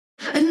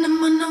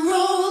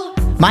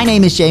My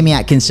name is Jamie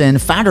Atkinson,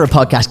 founder of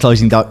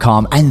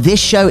podcastclosing.com, and this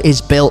show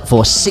is built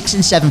for 6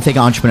 and 7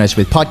 figure entrepreneurs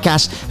with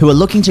podcasts who are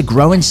looking to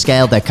grow and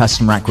scale their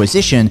customer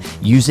acquisition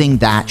using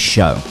that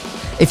show.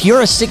 If you're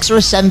a 6 or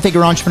a 7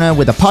 figure entrepreneur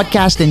with a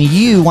podcast and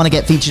you want to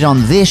get featured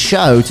on this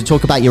show to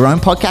talk about your own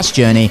podcast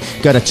journey,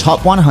 go to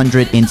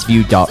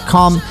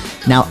top100interview.com.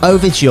 Now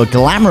over to your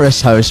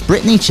glamorous host,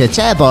 Brittany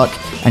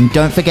Chatterbach, and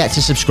don't forget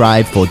to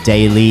subscribe for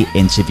daily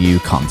interview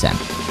content.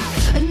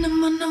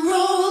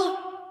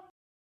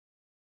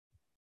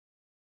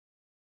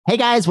 Hey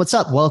guys, what's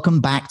up?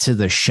 Welcome back to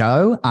the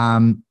show.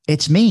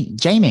 It's me,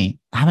 Jamie.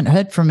 I haven't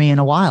heard from me in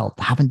a while.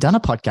 I haven't done a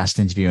podcast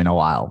interview in a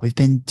while. We've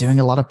been doing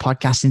a lot of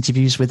podcast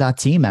interviews with our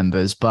team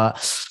members,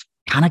 but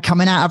kind of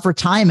coming out of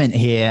retirement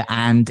here.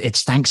 And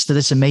it's thanks to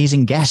this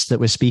amazing guest that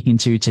we're speaking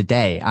to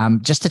today.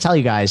 Just to tell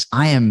you guys,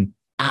 I am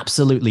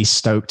absolutely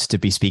stoked to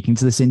be speaking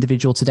to this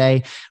individual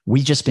today.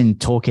 We've just been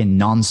talking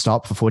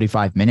nonstop for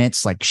 45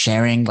 minutes, like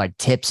sharing like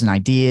tips and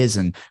ideas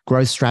and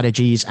growth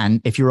strategies. And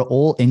if you're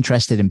all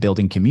interested in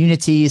building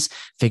communities,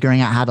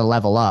 figuring out how to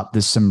level up,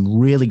 there's some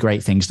really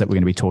great things that we're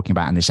going to be talking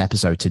about in this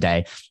episode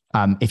today.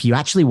 If you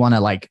actually want to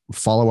like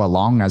follow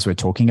along as we're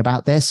talking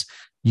about this,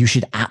 you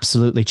should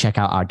absolutely check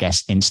out our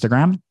guest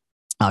Instagram.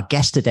 Our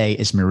guest today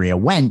is Maria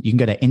Wendt. You can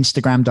go to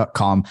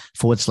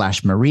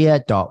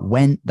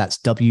instagram.com/maria.wendt. That's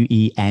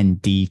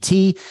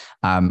Wendt.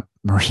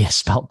 Maria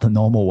spelt the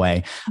normal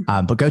way.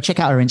 But go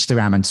check out her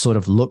Instagram and sort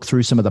of look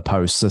through some of the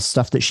posts. The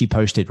stuff that she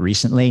posted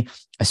recently,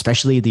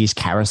 especially these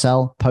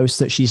carousel posts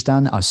that she's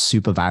done, are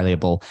super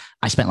valuable.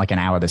 I spent like an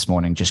hour this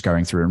morning just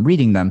going through and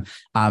reading them.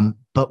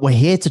 But we're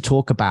here to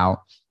talk about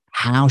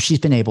how she's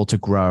been able to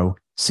grow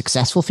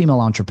successful female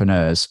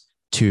entrepreneurs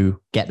to,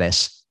 get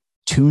this,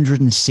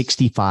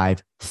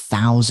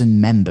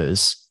 265,000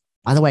 members.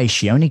 By the way,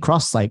 she only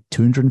crossed like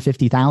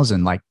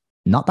 250,000, like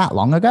not that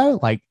long ago.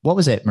 Like, what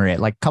was it, Maria?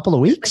 Like a couple of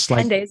weeks?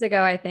 Like 10 days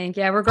ago, I think.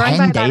 Yeah, we're growing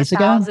by about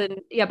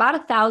 1,000. Yeah, about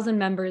 1,000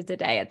 members a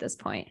day at this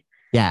point.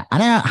 Yeah. I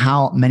don't know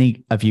how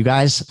many of you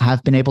guys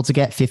have been able to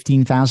get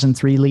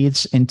 15,003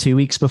 leads in 2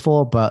 weeks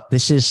before, but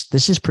this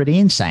is pretty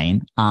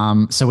insane.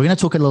 So we're going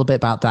to talk a little bit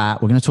about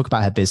that. We're going to talk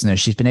about her business.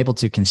 She's been able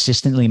to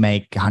consistently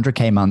make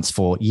 100K months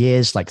for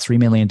years, like $3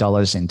 million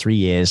in 3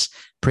 years.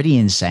 Pretty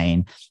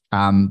insane.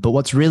 But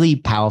what's really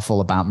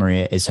powerful about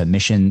Maria is her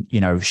mission.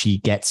 You know, she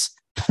gets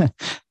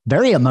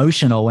very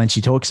emotional when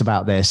she talks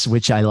about this,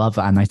 which I love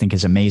and I think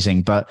is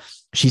amazing. But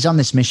she's on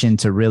this mission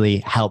to really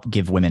help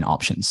give women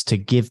options, to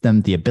give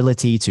them the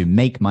ability to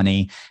make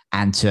money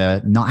and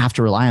to not have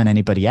to rely on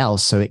anybody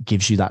else. So it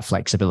gives you that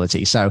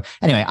flexibility. So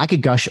anyway, I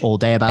could gush all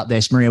day about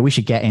this. Maria, we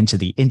should get into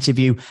the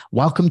interview.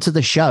 Welcome to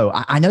the show.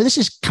 I know this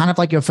is kind of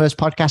like your first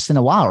podcast in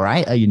a while,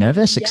 right? Are you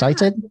nervous,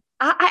 excited?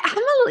 I'm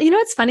a little,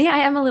 it's funny. I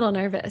am a little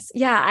nervous.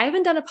 Yeah. I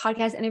haven't done a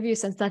podcast interview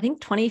since I think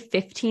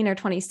 2015 or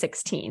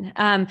 2016.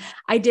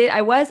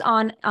 I was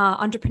on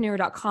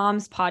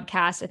entrepreneur.com's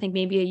podcast, I think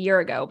maybe a year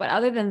ago, but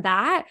other than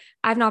that,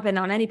 I've not been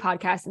on any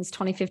podcast since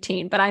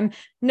 2015, but I'm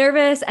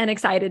nervous and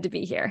excited to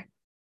be here.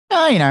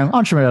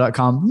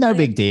 Entrepreneur.com, no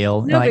big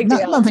deal.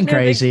 Nothing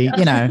crazy,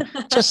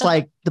 just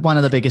like one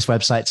of the biggest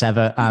websites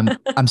ever.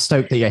 I'm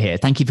stoked that you're here.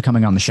 Thank you for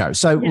coming on the show.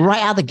 So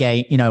right out of the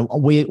gate,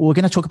 we're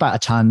going to talk about a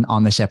ton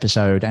on this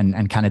episode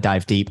and kind of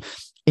dive deep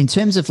in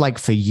terms of like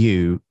for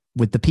you,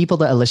 with the people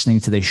that are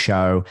listening to this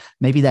show.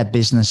 Maybe they're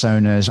business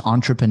owners,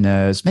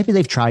 entrepreneurs, maybe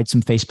they've tried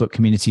some Facebook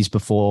communities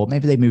before,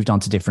 maybe they've moved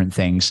on to different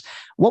things.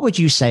 What would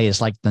you say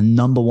is like the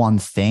number one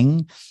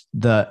thing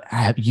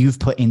that you've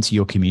put into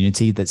your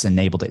community that's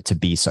enabled it to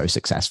be so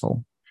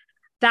successful?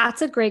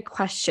 That's a great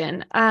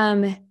question.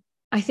 I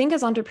think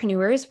as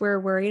entrepreneurs, we're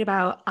worried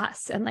about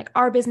us and like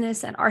our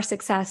business and our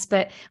success.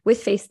 But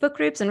with Facebook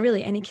groups and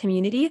really any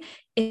community,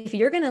 if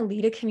you're going to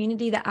lead a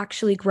community that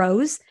actually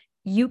grows,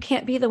 you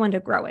can't be the one to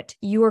grow it.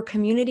 Your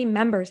community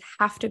members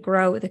have to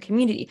grow the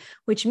community,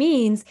 which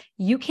means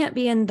you can't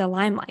be in the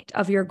limelight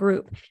of your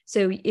group.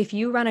 So if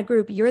you run a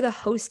group, you're the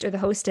host or the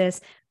hostess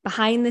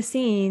behind the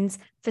scenes,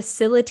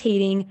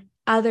 facilitating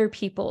other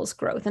people's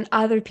growth and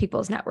other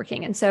people's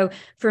networking. And so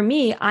for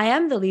me, I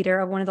am the leader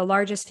of one of the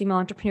largest female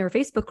entrepreneur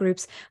Facebook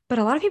groups, but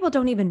a lot of people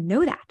don't even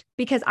know that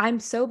because I'm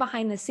so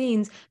behind the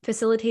scenes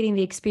facilitating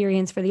the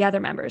experience for the other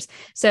members.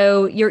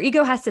 So your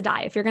ego has to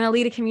die. If you're going to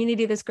lead a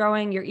community that's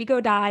growing, your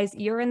ego dies.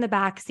 You're in the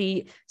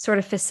backseat sort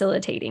of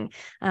facilitating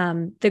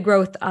the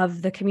growth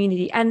of the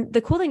community. And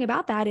the cool thing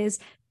about that is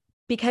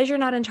because you're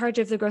not in charge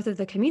of the growth of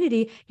the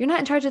community, you're not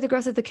in charge of the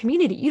growth of the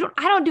community.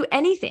 I don't do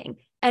anything.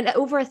 And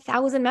over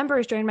 1,000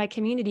 members join my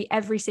community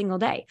every single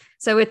day.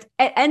 So it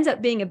ends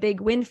up being a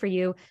big win for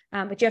you,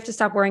 but you have to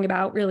stop worrying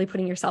about really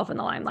putting yourself in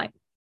the limelight.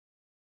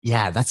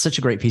 Yeah, that's such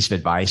a great piece of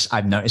advice.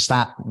 I've noticed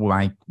that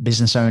my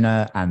business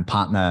owner and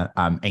partner,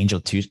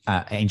 Angel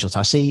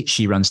Tussie,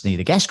 she runs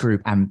the Guest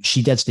Group and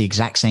she does the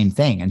exact same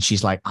thing. And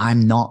she's like,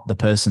 I'm not the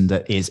person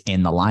that is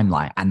in the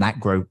limelight. And that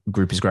group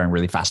is growing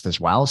really fast as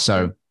well.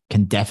 So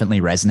can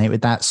definitely resonate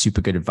with that.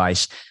 Super good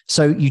advice.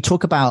 So you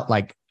talk about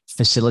like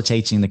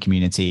facilitating the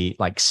community,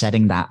 like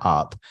setting that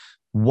up.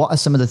 What are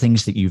some of the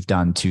things that you've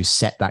done to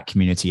set that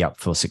community up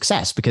for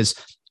success? Because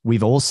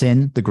we've all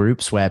seen the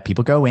groups where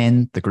people go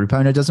in, the group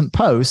owner doesn't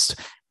post,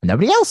 and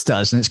nobody else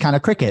does. And it's kind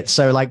of crickets.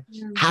 So like,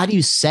 how do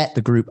you set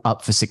the group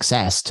up for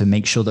success to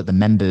make sure that the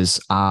members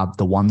are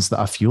the ones that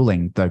are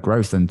fueling the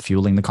growth and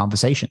fueling the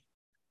conversation?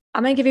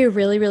 I'm going to give you a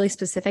really, really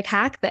specific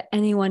hack that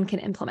anyone can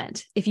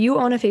implement. If you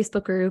own a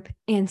Facebook group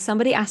and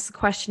somebody asks a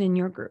question in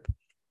your group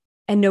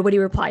and nobody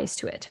replies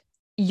to it,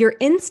 your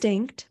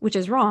instinct, which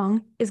is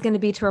wrong, is going to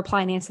be to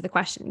reply and answer the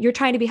question. You're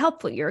trying to be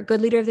helpful. You're a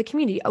good leader of the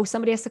community. Oh,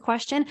 somebody asked a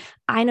question.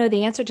 I know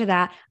the answer to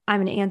that.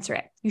 I'm going to answer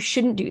it. You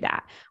shouldn't do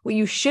that. What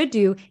you should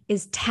do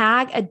is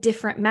tag a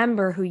different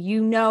member who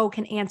you know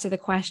can answer the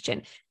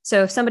question.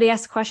 So if somebody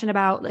asks a question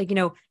about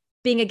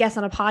being a guest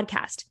on a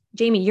podcast,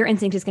 Jamie, your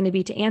instinct is going to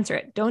be to answer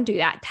it. Don't do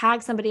that.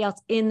 Tag somebody else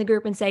in the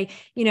group and say,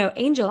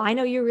 Angel, I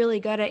know you're really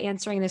good at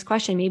answering this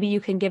question. Maybe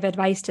you can give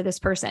advice to this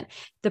person.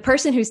 The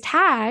person who's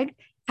tagged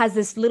has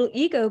this little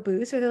ego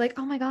boost where they're like,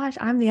 oh my gosh,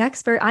 I'm the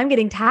expert. I'm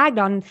getting tagged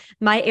on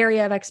my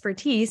area of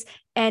expertise.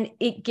 And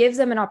it gives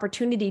them an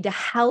opportunity to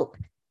help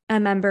a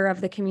member of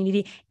the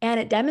community. And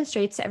it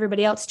demonstrates to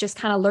everybody else just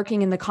kind of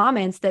lurking in the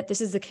comments that this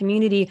is a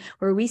community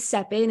where we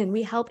step in and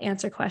we help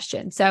answer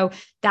questions. So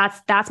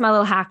that's my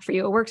little hack for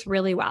you. It works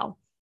really well.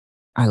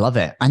 I love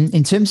it. And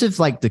in terms of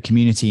like the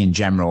community in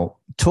general,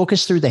 talk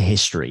us through the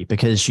history,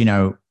 because,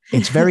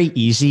 it's very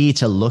easy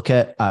to look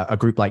at a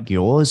group like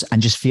yours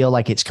and just feel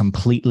like it's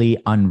completely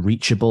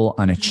unreachable,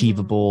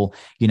 unachievable.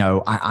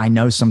 I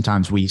know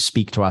sometimes we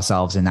speak to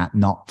ourselves in that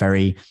not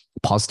very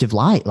positive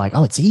light, like,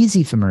 oh, it's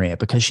easy for Maria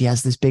because she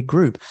has this big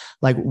group.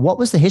 Like, what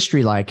was the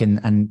history like,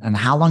 and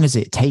how long has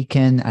it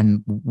taken?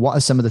 And what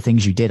are some of the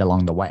things you did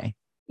along the way?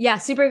 Yeah,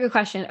 super good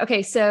question.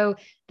 Okay, so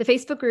the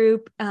Facebook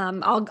group,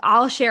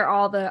 I'll share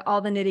all the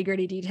nitty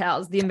gritty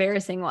details, the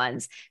embarrassing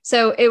ones.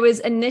 So it was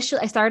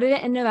I started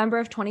it in November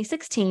of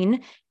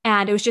 2016,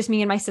 and it was just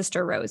me and my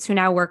sister Rose, who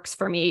now works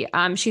for me.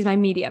 She's my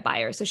media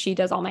buyer, so she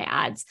does all my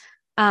ads.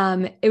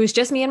 It was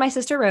just me and my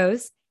sister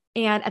Rose.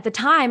 And at the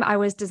time I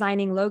was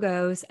designing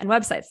logos and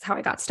websites. That's how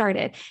I got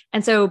started.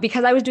 And so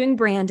because I was doing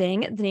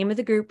branding, the name of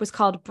the group was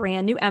called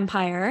Brand New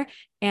Empire.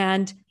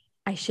 And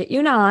I shit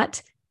you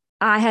not,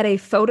 I had a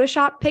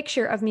Photoshop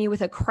picture of me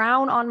with a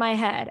crown on my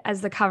head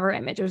as the cover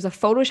image. It was a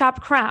Photoshop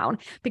crown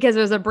because it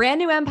was a brand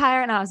new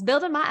empire and I was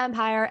building my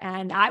empire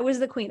and I was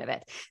the queen of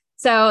it.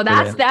 So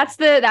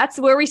that's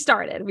where we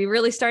started. We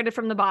really started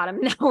from the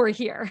bottom. Now we're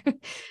here.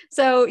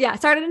 So yeah,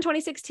 started in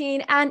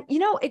 2016 and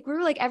it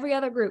grew like every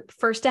other group.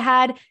 First it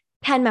had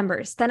 10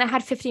 members, then it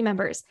had 50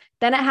 members.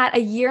 Then it had a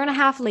year and a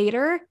half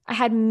later, I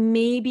had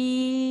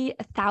maybe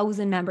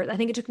 1,000 members. I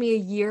think it took me a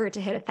year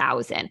to hit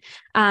 1,000.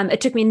 It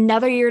took me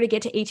another year to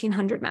get to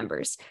 1,800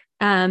 members.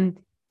 Once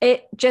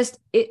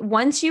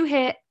you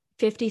hit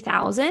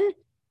 50,000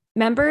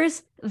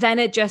 members,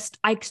 then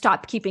I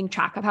stopped keeping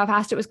track of how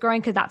fast it was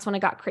growing because that's when it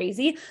got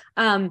crazy.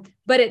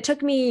 But it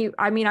took me,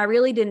 I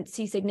really didn't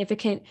see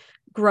significant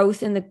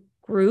growth in the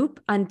group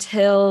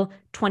until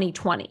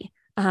 2020.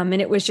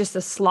 And it was just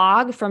a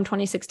slog from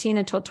 2016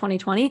 until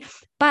 2020.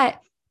 And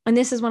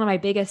this is one of my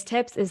biggest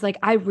tips is like,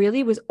 I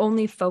really was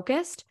only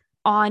focused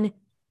on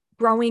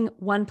growing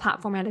one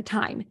platform at a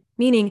time.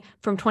 Meaning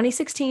from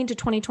 2016 to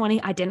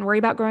 2020, I didn't worry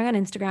about growing on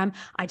Instagram.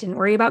 I didn't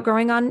worry about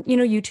growing on,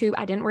 YouTube.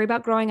 I didn't worry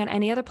about growing on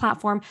any other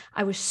platform.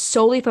 I was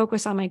solely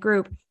focused on my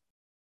group.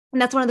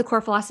 And that's one of the core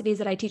philosophies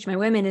that I teach my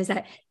women is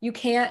that you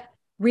can't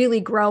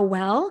really grow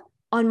well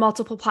on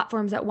multiple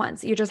platforms at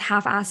once. You're just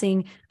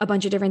half-assing a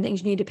bunch of different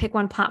things. You need to pick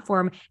one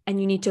platform and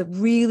you need to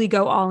really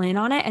go all in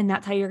on it. And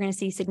that's how you're going to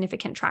see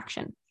significant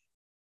traction.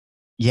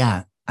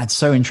 Yeah. It's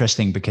so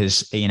interesting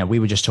because, we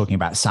were just talking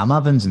about Sam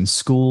Ovens in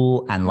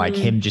school and like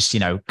him just,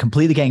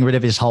 completely getting rid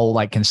of his whole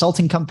like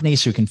consulting company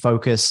so he can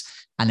focus.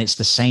 And it's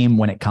the same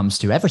when it comes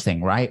to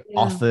everything, right? Yeah.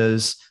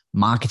 Offers,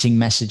 marketing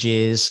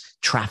messages,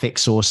 traffic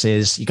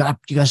sources. You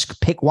guys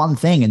pick one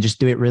thing and just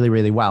do it really,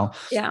 really well.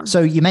 Yeah.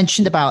 So you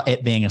mentioned about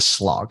it being a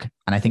slog,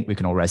 and I think we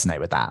can all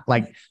resonate with that.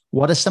 Like,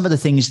 what are some of the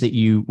things that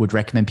you would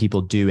recommend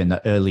people do in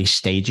the early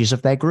stages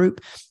of their group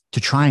to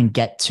try and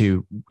get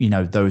to,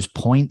 those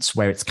points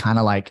where it's kind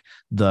of like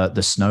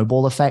the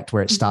snowball effect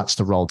where it starts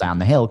to roll down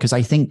the hill? Because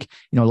I think,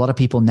 a lot of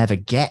people never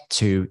get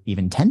to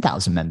even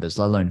 10,000 members,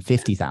 let alone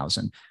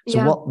 50,000. So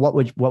yeah. What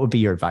would be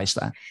your advice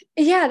there?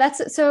 Yeah,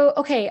 that's so,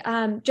 okay.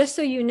 Just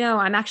so you know,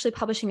 I'm actually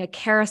publishing a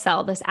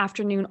carousel this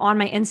afternoon on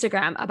my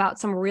Instagram about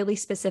some really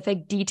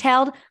specific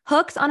detailed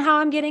hooks on how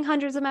I'm getting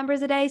hundreds of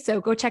members a day.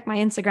 So go check my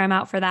Instagram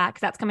out for that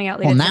because that's coming out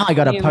later. Well, now I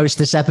got to post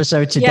this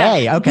episode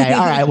today. Yeah. Okay.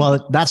 All right.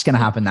 Well, that's going to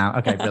happen now.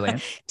 Okay.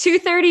 Brilliant.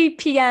 2:30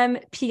 p.m.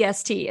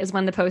 PST is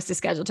when the post is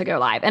scheduled to go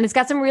live. And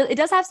it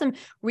does have some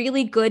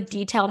really good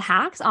detailed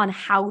hacks on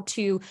how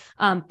to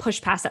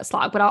push past that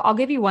slog. But I'll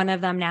give you one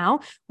of them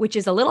now, which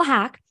is a little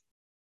hack.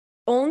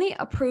 Only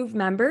approve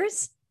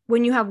members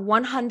when you have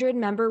 100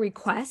 member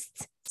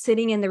requests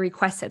sitting in the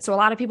request set. So a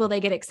lot of people, they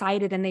get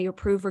excited and they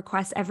approve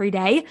requests every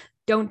day.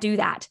 Don't do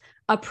that.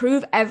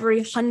 Approve every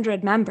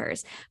 100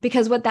 members,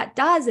 because what that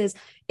does is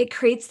it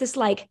creates this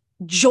like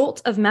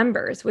jolt of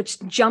members, which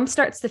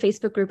jumpstarts the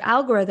Facebook group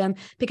algorithm,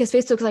 because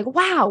Facebook's like,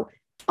 wow,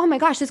 oh my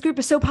gosh, this group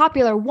is so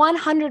popular.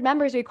 100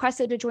 members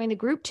requested to join the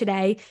group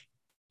today.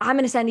 I'm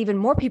going to send even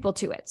more people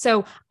to it.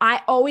 So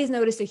I always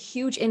notice a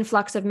huge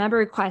influx of member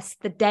requests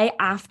the day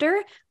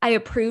after I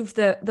approve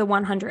the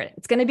 100.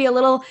 It's going to be a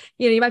little,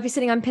 you might be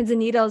sitting on pins and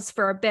needles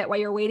for a bit while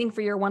you're waiting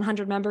for your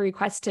 100 member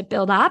requests to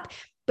build up,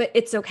 but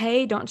it's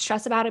okay. Don't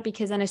stress about it,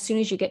 because then as soon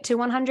as you get to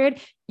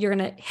 100, you're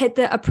going to hit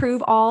the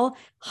approve all.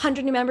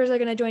 100 new members are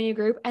going to join your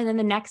group. And then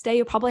the next day,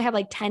 you'll probably have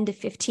like 10 to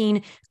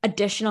 15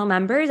 additional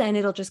members, and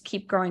it'll just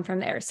keep growing from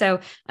there. So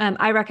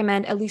I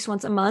recommend at least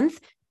once a month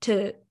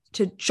to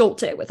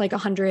jolt it with like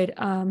 100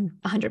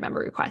 member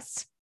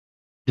requests.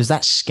 Does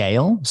that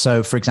scale?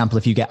 So for example,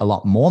 if you get a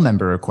lot more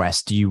member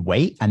requests, do you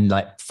wait and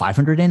like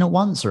 500 in at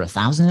once or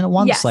 1,000 in at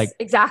once? Yes, like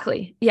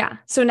exactly. Yeah.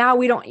 So now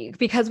we don't,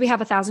 because we have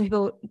 1,000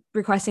 people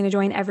requesting to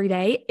join every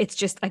day, it's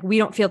just like, we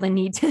don't feel the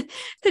need to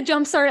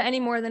jumpstart it any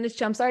more than it's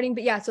jumpstarting.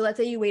 But yeah, so let's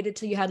say you waited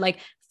till you had like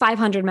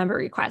 500 member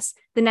requests.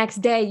 The next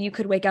day you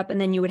could wake up and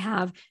then you would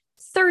have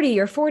 30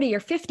 or 40 or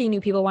 50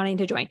 new people wanting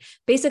to join.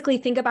 Basically,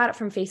 think about it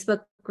from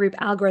Facebook group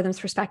algorithms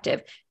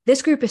perspective.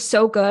 This group is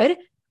so good.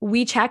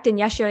 We checked, and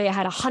yesterday I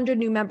had 100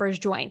 new members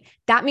join.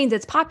 That means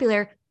it's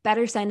popular.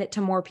 Better send it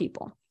to more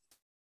people.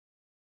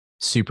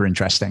 Super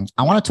interesting.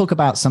 I want to talk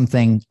about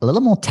something a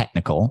little more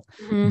technical,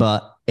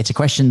 but it's a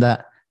question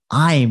that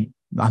I'm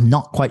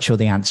not quite sure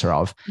the answer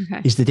of.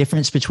 Okay. Is the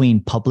difference between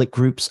public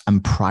groups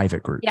and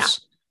private groups? Yeah.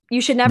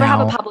 You should never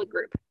have a public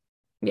group.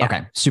 Yeah.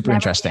 Okay. Super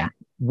interesting.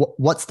 Yeah.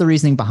 What's the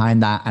reasoning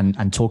behind that?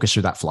 And talk us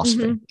through that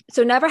philosophy.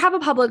 So never have a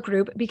public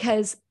group,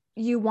 because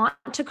you want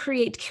to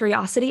create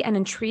curiosity and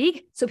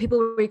intrigue, so people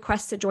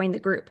request to join the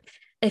group.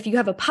 If you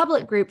have a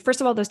public group, first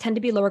of all, those tend to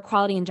be lower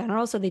quality in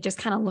general, so they just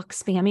kind of look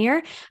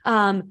spammier.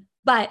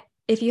 But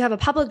if you have a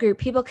public group,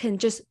 people can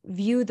just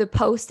view the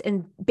post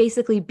and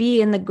basically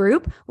be in the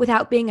group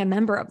without being a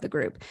member of the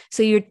group.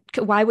 So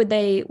why would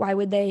they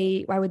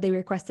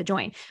request to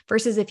join?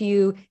 Versus if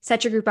you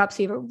set your group up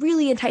so you have a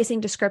really enticing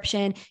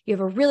description, you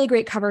have a really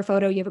great cover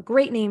photo, you have a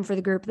great name for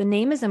the group. The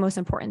name is the most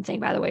important thing,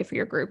 by the way, for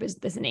your group is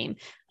this name.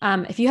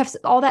 If you have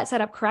all that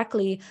set up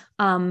correctly,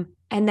 and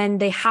then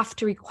they have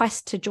to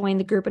request to join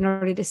the group in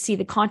order to see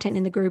the content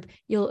in the group,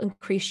 you'll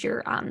increase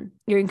your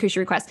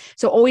request.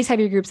 So always have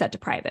your group set to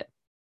private.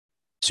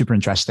 Super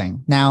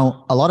interesting.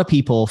 Now, a lot of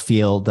people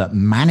feel that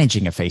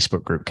managing a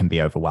Facebook group can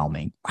be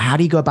overwhelming. How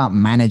do you go about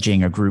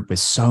managing a group with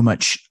so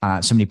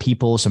many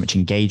people, so much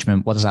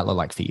engagement? What does that look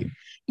like for you?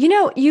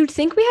 You'd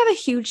think we have a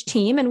huge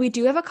team, and we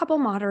do have a couple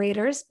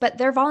moderators, but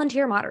they're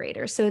volunteer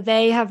moderators. So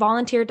they have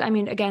volunteered. I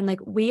mean, again, like,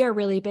 we are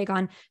really big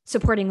on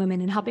supporting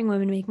women and helping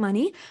women make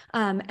money.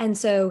 And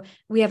so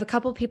we have a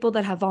couple people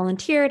that have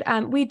volunteered.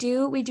 We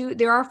do.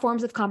 There are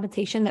forms of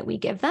compensation that we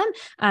give them.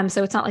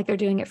 So it's not like they're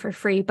doing it for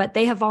free, but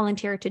they have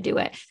volunteered to do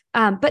it.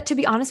 But to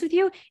be honest with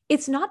you,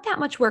 it's not that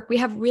much work. We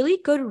have really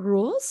good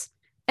rules,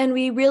 and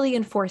we really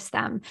enforce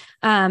them.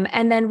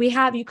 And then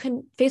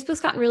Facebook's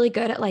gotten really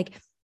good at like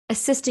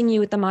assisting you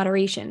with the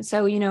moderation.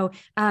 So,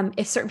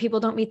 if certain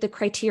people don't meet the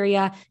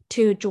criteria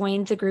to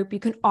join the group, you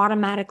can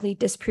automatically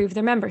disprove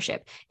their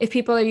membership. If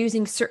people are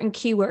using certain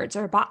keywords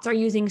or bots are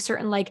using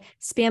certain like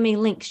spammy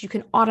links, you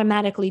can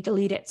automatically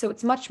delete it. So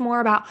it's much more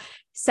about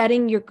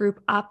setting your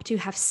group up to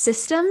have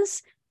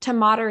systems to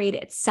moderate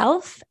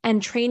itself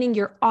and training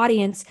your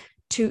audience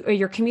or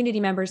your community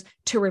members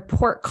to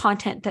report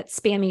content that's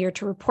spammy or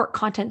to report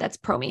content that's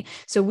pro-me.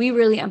 So we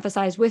really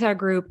emphasize with our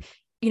group,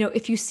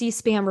 if you see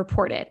spam,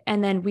 report it.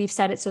 And then we've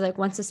set it so like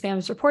once the spam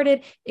is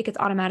reported, it gets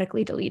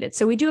automatically deleted.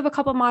 So we do have a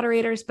couple of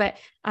moderators, but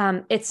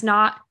it's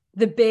not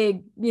the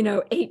big,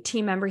 8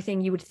 team member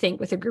thing you would think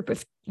with a group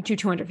of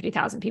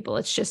 250,000 people.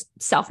 It's just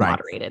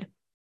self-moderated. Right.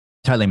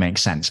 Totally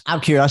makes sense. Out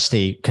of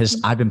curiosity,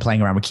 because I've been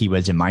playing around with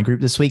keywords in my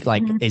group this week.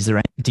 Like,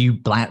 do you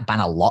ban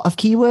a lot of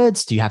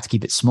keywords? Do you have to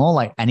keep it small?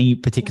 Like any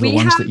particular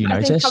ones that you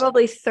notice? I think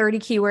probably 30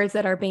 keywords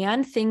that are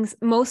banned. Things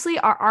mostly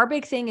our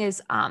big thing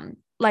is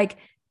like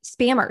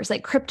spammers,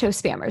 like crypto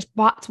spammers.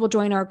 Bots will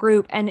join our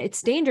group, and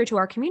it's danger to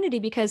our community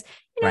because,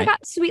 I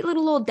got sweet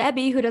little old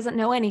Debbie who doesn't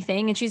know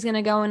anything, and she's going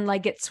to go and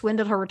like get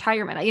swindled her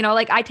retirement.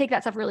 I take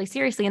that stuff really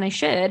seriously, and I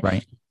should,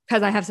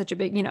 because I have such a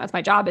big, it's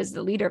my job as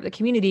the leader of the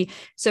community.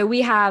 So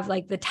we have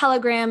like the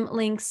Telegram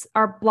links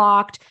are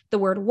blocked. The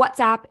word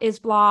WhatsApp is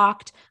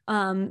blocked.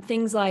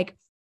 Things like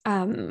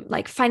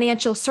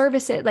financial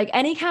services, like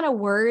any kind of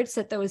words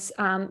that those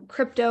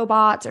crypto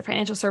bots or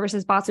financial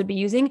services bots would be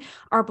using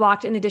are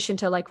blocked, in addition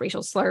to like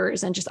racial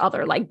slurs and just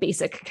other like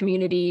basic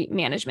community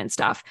management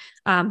stuff.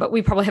 But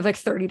we probably have like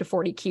 30 to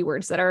 40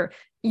 keywords that are,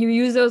 you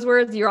use those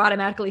words, you're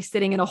automatically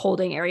sitting in a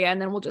holding area, and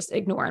then we'll just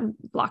ignore and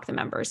block the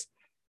members.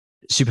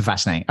 Super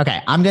fascinating. Okay.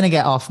 I'm going to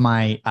get off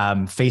my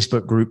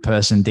Facebook group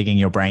person digging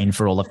your brain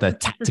for all of the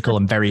tactical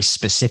and very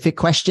specific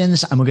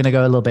questions. And we're going to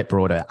go a little bit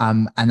broader.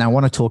 And I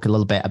want to talk a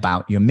little bit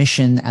about your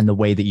mission and the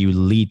way that you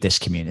lead this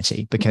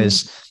community,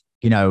 because,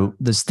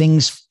 there's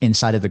things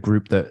inside of the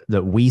group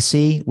that we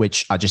see,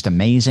 which are just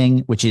amazing,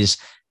 which is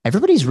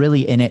everybody's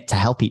really in it to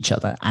help each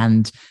other.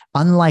 And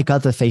unlike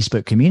other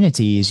Facebook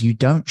communities, you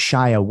don't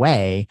shy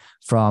away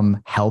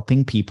from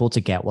helping people to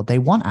get what they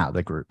want out of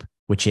the group,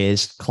 which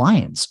is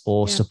clients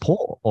or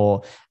support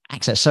or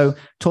access. So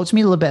talk to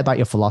me a little bit about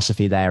your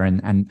philosophy there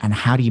and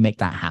how do you make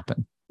that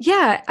happen?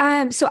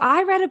 Yeah. So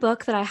I read a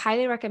book that I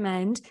highly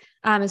recommend.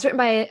 It's written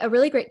by a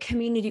really great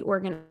community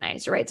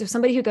organizer, right? So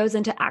somebody who goes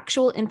into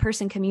actual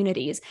in-person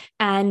communities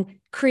and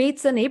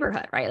creates a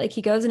neighborhood, right? Like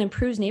he goes and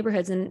improves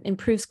neighborhoods and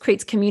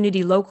creates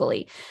community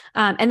locally.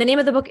 And the name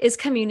of the book is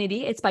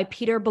Community. It's by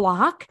Peter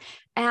Block.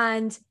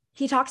 And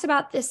he talks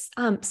about this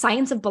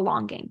science of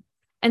belonging.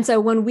 And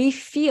so when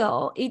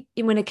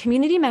when a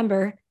community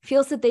member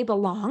feels that they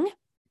belong,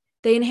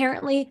 they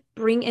inherently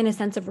bring in a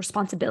sense of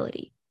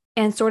responsibility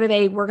and sort of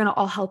we're going to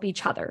all help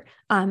each other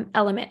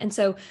element. And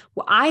so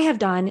what I have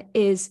done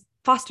is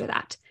foster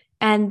that.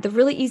 And the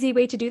really easy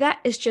way to do that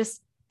is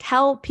just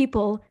tell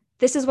people,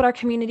 this is what our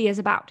community is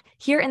about.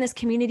 Here in this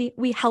community,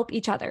 we help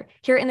each other.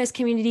 Here in this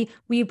community,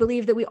 we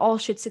believe that we all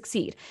should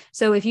succeed.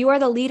 So if you are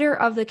the leader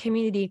of the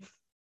community,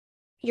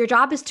 your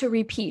job is to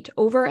repeat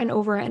over and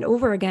over and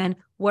over again,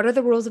 what are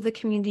the rules of the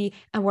community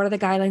and what are the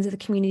guidelines of the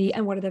community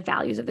and what are the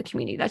values of the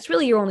community? That's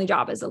really your only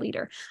job as a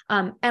leader.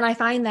 And I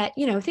find that,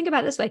 think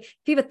about it this way. If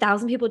you have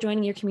 1,000 people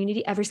joining your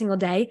community every single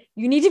day,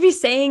 you need to be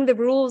saying the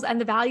rules and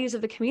the values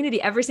of the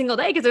community every single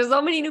day because there's so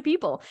many new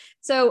people.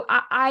 So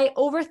I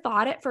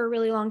overthought it for a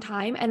really long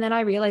time. And then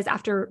I realized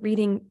after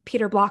reading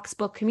Peter Block's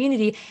book,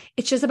 Community,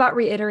 it's just about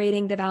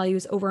reiterating the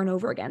values over and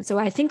over again. So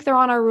I think they're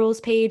on our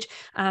rules page.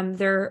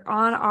 They're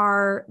on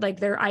our,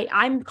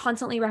 I'm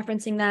constantly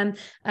referencing them.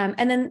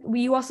 And then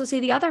you also see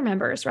the other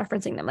members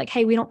referencing them, like,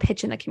 hey, we don't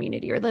pitch in the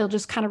community, or they'll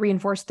just kind of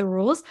reinforce the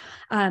rules.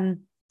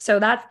 So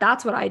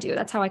that's what I do.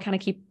 That's how I kind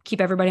of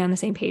keep everybody on the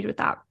same page with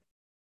that.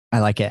 I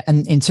like it.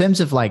 And in terms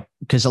of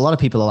because a lot of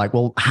people are like,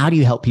 well, how do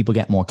you help people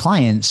get more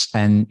clients?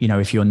 And,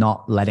 if you're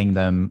not letting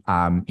them,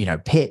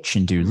 pitch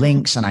and do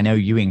links, and I know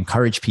you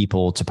encourage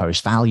people to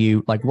post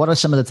value, what are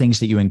some of the things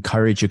that you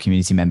encourage your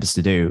community members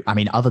to do? I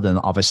mean, other than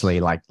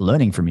obviously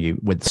learning from you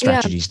with the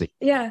strategies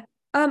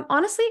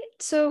honestly,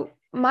 so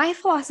my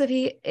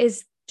philosophy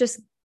is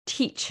just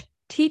teach.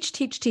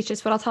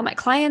 It's what I'll tell my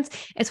clients.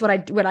 It's what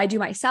I do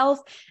myself.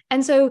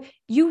 And so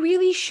you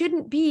really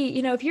shouldn't be,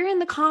 if you're in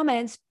the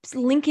comments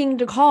linking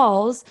to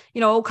calls,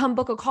 come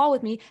book a call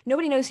with me.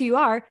 Nobody knows who you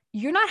are.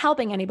 You're not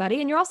helping anybody.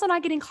 And you're also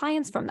not getting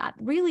clients from that.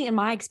 Really, in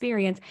my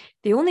experience,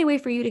 the only way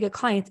for you to get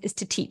clients is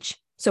to teach.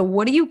 So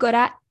what are you good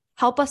at?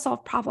 Help us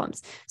solve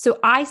problems. So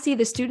I see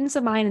the students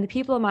of mine and the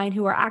people of mine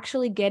who are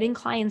actually getting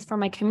clients from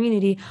my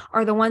community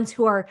are the ones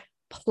who are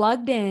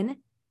plugged in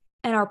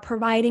and are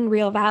providing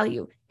real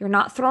value. You're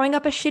not throwing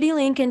up a shitty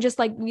link and just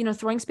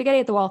throwing spaghetti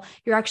at the wall.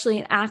 You're actually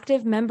an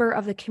active member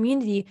of the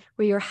community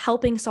where you're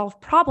helping solve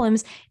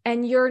problems,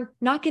 and you're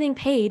not getting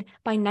paid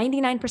by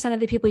 99% of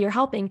the people you're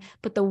helping,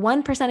 but the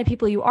 1% of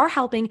people you are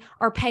helping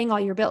are paying all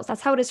your bills.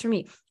 That's how it is for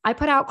me. I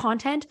put out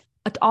content,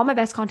 all my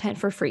best content,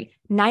 for free.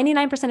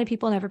 99% of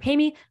people never pay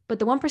me, but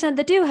the 1%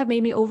 that do have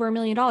made me over $1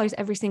 million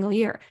every single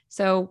year.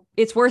 So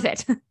it's worth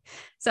it.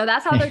 So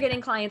that's how they're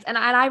getting clients. And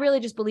I really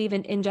just believe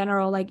in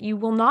general, you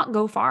will not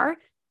go far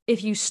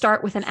if you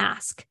start with an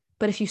ask,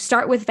 but if you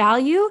start with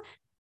value,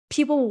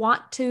 people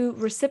want to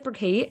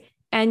reciprocate,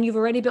 and you've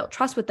already built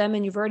trust with them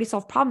and you've already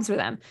solved problems for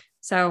them.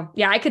 So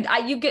yeah,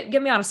 you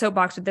get me on a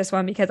soapbox with this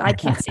one, because I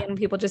can't stand when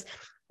people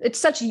it's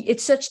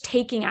such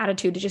taking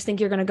attitude to just think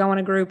you're going to go in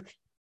a group,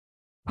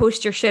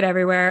 post your shit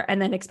everywhere,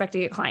 and then expect to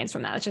get clients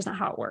from that. That's just not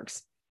how it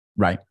works.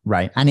 Right.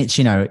 And it's,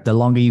 the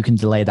longer you can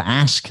delay the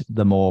ask,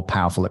 the more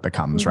powerful it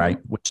becomes, right?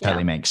 Which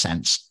totally makes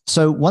sense.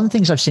 So one of the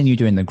things I've seen you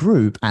do in the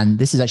group, and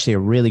this is actually a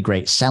really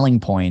great selling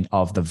point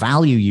of the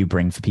value you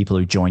bring for people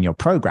who join your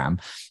program,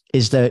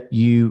 is that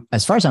you,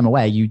 as far as I'm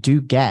aware, you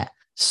do get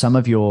some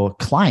of your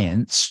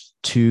clients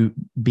to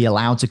be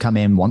allowed to come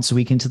in once a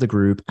week into the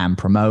group and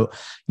promote.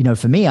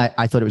 For me,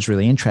 I thought it was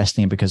really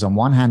interesting because on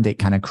one hand, it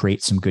kind of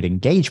creates some good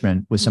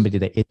engagement with somebody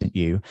that isn't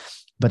you,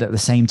 but at the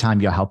same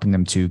time, you're helping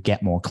them to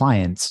get more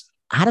clients.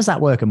 How does that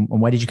work? And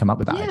where did you come up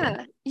with that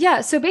idea?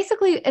 Yeah. So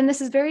basically, and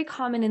this is very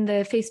common in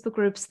the Facebook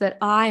groups that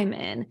I'm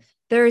in,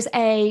 there's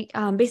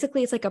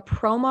basically it's like a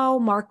promo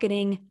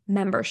marketing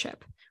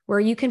membership where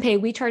you can pay,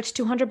 we charge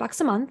 $200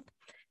 a month,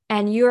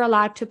 and you're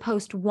allowed to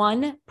post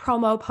one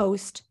promo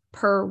post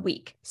per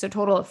week. So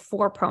total of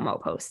 4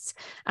 promo posts.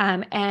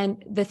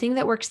 And the thing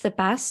that works the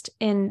best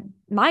in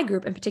my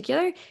group in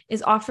particular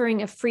is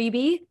offering a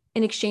freebie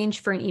in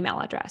exchange for an email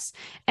address.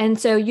 And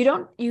so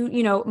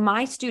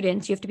my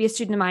students, you have to be a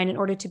student of mine in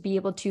order to be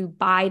able to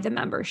buy the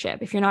membership.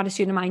 If you're not a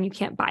student of mine, you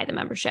can't buy the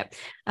membership.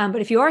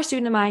 But if you are a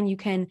student of mine, you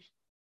can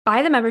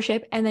buy the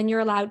membership, and then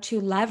you're allowed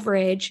to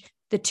leverage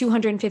the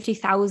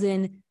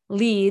 250,000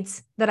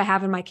 leads that I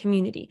have in my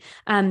community.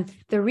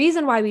 The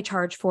reason why we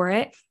charge for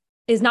it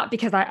is not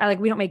because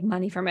we don't make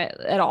money from it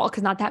at all,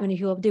 because not that many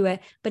people do it,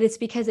 but it's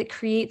because it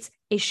creates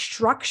a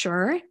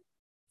structure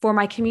for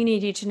my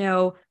community to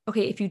know,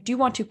 okay, if you do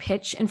want to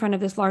pitch in front of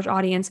this large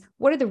audience,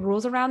 what are the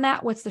rules around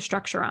that? What's the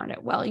structure around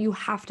it? Well, you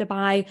have to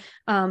buy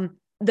the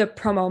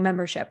promo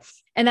membership.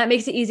 And that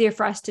makes it easier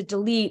for us to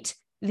delete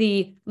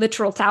the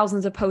literal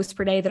thousands of posts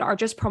per day that are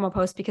just promo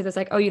posts because it's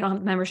like, oh, you don't have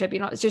the membership,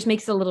 it just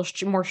makes it a little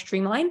more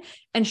streamlined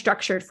and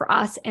structured for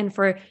us and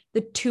for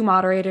the 2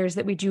 moderators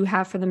that we do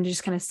have, for them to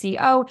just kind of see,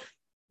 oh,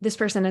 this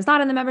person is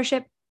not in the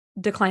membership,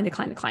 decline.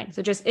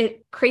 So just,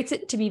 it creates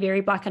it to be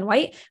very black and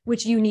white,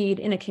 which you need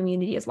in a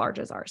community as large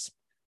as ours.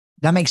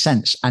 That makes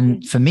sense.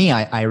 And for me,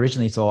 I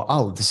originally thought,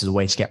 oh, this is a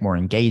way to get more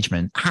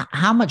engagement.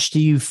 How much do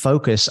you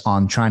focus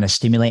on trying to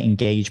stimulate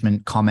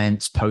engagement,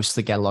 comments, posts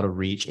that get a lot of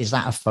reach? Is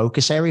that a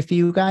focus area for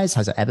you guys?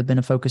 Has it ever been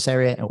a focus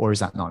area, or is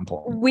that not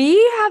important? We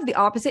have the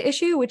opposite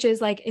issue, which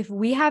is like, if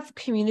we have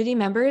community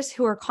members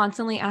who are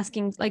constantly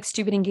asking like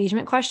stupid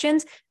engagement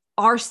questions,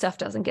 our stuff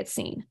doesn't get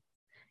seen.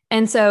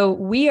 And so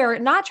we are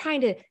not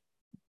trying to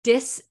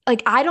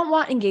I don't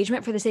want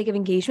engagement for the sake of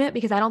engagement,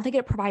 because I don't think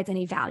it provides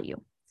any value.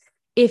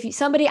 If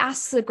somebody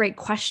asks a great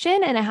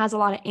question and it has a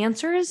lot of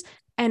answers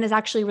and is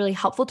actually really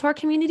helpful to our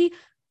community,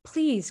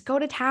 please go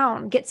to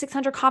town, get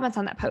 600 comments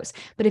on that post.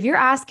 But if you're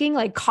asking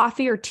like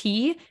coffee or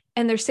tea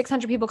and there's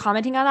 600 people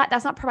commenting on that,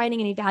 that's not providing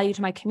any value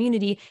to my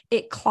community.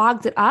 It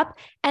clogs it up.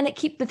 And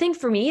the thing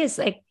for me is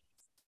like,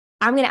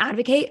 I'm going to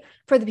advocate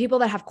for the people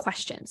that have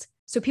questions.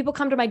 So people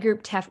come to my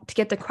group to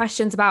get the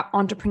questions about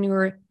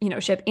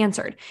entrepreneurship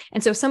answered.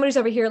 And so if somebody's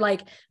over here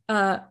like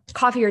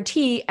coffee or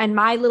tea, and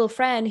my little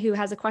friend who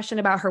has a question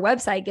about her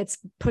website gets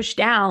pushed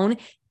down,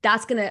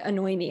 that's going to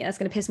annoy me. That's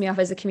going to piss me off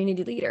as a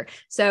community leader.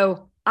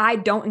 So I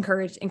don't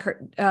encourage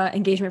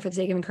engagement for the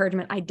sake of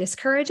encouragement. I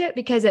discourage it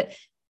because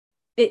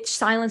it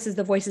silences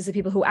the voices of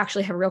people who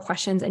actually have real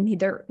questions and need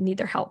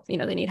their help. They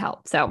need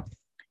help. So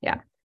yeah.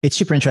 It's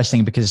super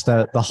interesting because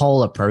the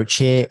whole approach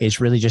here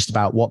is really just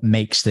about what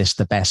makes this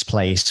the best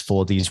place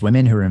for these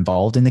women who are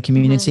involved in the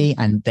community.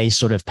 Mm-hmm. And they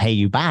sort of pay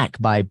you back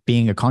by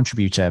being a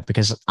contributor,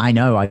 because I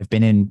know I've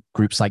been in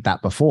groups like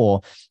that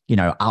before.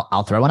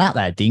 I'll throw one out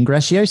there. Dean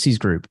Greciosi's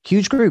group,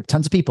 huge group,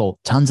 tons of people,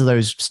 tons of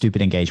those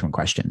stupid engagement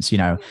questions,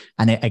 and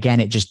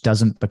it just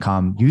doesn't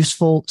become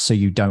useful. So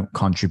you don't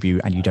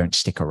contribute and you don't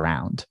stick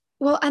around.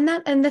 Well,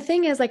 and the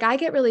thing is, like, I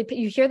get really,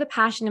 you hear the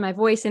passion in my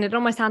voice, and it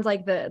almost sounds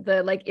like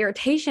the like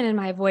irritation in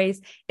my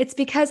voice. It's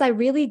because I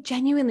really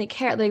genuinely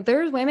care. Like,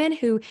 there's women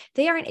who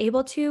they aren't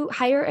able to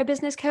hire a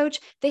business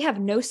coach. They have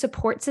no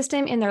support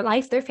system in their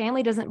life. Their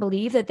family doesn't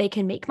believe that they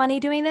can make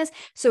money doing this.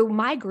 So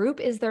my group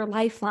is their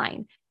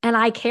lifeline. And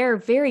I care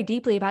very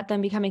deeply about them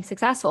becoming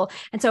successful.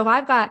 And so if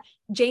I've got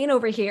Jane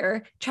over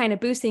here trying to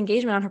boost the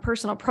engagement on her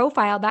personal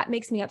profile, that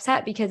makes me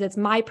upset, because it's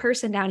my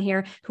person down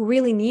here who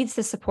really needs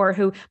the support,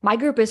 who my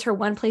group is her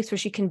one place where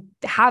she can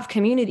have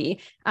community.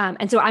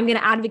 And so I'm going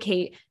to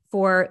advocate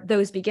for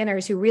those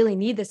beginners who really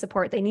need the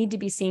support. They need to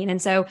be seen.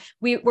 And so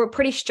we're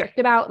pretty strict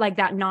about like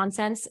that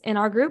nonsense in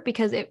our group,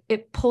 because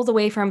it pulls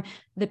away from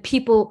the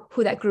people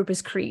who that group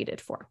is created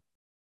for.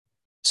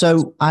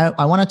 So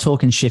I want to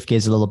talk and shift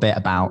gears a little bit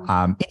about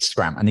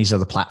Instagram and these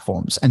other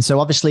platforms. And so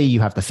obviously you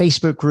have the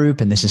Facebook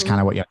group, and this is kind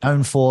of what you're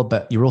known for,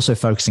 but you're also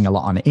focusing a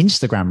lot on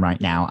Instagram right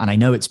now. And I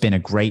know it's been a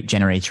great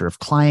generator of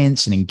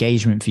clients and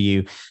engagement for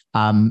you.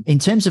 In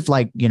terms of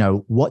like,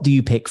 what do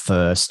you pick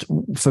first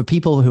for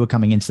people who are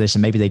coming into this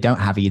and maybe they don't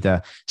have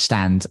either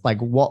stand, like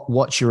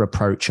what's your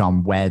approach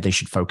on where they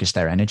should focus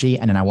their energy?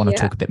 And then I want to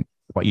talk a bit more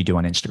about what you do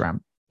on Instagram.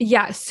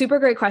 Yeah, super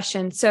great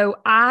question. So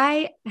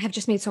I have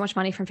just made so much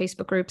money from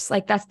Facebook groups.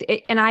 Like that's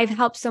it. And I've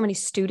helped so many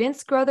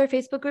students grow their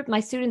Facebook group. My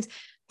students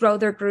grow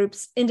their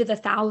groups into the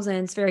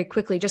thousands very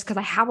quickly, just because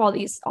I have all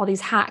these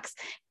hacks.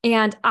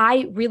 And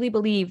I really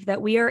believe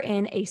that we are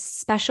in a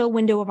special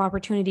window of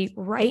opportunity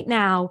right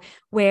now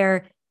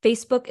where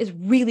Facebook is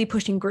really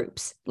pushing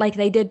groups like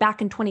they did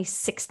back in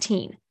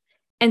 2016.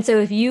 And so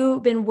if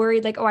you've been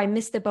worried like, oh, I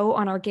missed the boat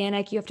on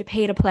organic, you have to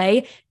pay to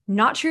play,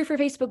 not true for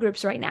Facebook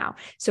groups right now.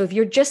 So if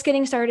you're just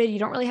getting started, you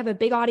don't really have a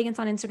big audience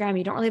on Instagram,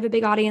 you don't really have a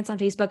big audience on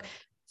Facebook,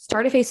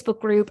 start a Facebook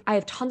group. I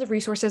have tons of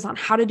resources on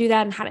how to do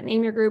that and how to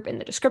name your group and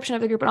the description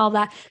of the group and all of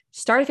that.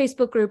 Start a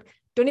Facebook group.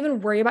 Don't even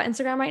worry about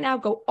Instagram right now.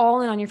 Go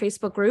all in on your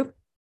Facebook group.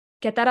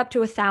 Get that up to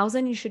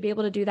 1,000. You should be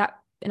able to do that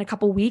in a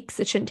couple of weeks.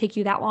 It shouldn't take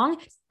you that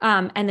long.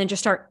 And then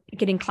just start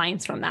getting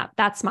clients from that.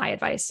 That's my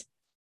advice.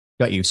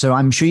 Got you. So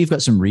I'm sure you've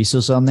got some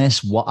resources on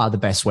this. What are the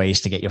best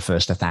ways to get your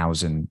first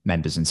 1,000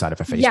 members inside of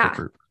a Facebook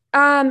group?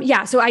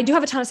 So I do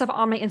have a ton of stuff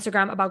on my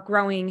Instagram about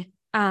growing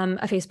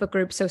a Facebook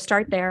group. So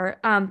start there.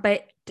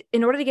 But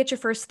in order to get your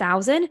first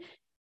 1,000,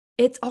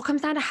 it all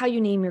comes down to how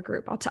you name your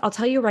group. I'll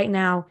tell you right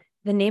now,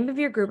 the name of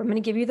your group, I'm going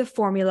to give you the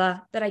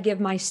formula that I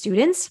give my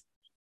students.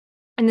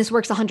 And this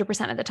works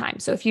 100% of the time.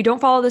 So if you don't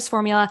follow this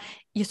formula,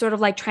 you're sort of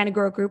like trying to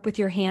grow a group with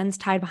your hands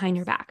tied behind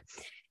your back.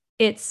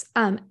 It's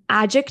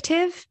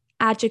adjective,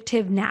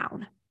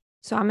 noun.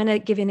 So I'm going to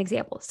give you an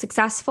example.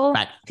 Successful,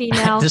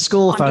 female, the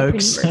school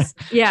folks.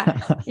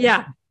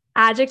 Yeah.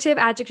 Adjective,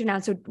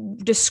 noun. So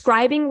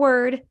describing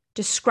word,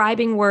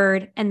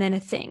 and then a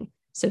thing.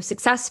 So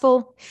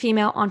successful,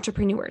 female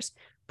entrepreneurs,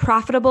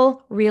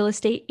 profitable real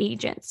estate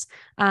agents,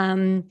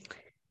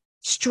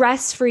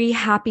 stress-free,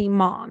 happy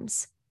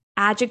moms.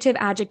 Adjective,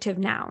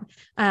 noun.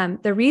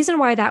 The reason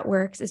why that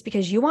works is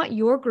because you want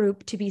your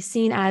group to be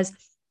seen as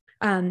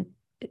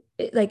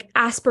like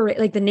aspirate,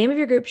 like the name of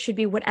your group should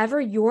be whatever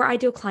your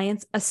ideal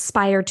clients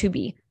aspire to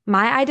be.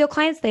 My ideal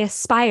clients, they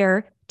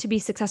aspire to be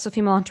successful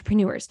female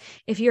entrepreneurs.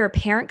 If you're a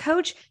parent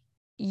coach,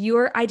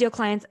 your ideal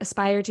clients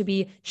aspire to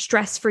be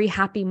stress-free,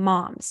 happy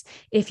moms.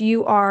 If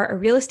you are a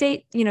real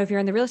estate, if you're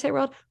in the real estate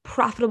world,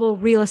 profitable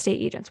real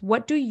estate agents.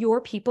 What do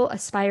your people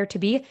aspire to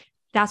be?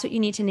 That's what you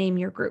need to name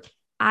your group.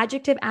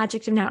 Adjective,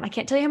 noun. I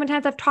can't tell you how many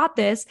times I've taught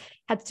this,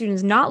 had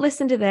students not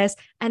listen to this,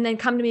 and then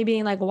come to me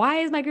being like,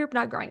 why is my group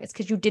not growing? It's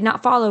because you did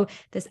not follow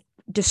this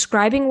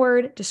describing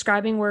word,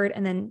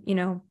 and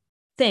then,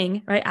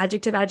 thing, right?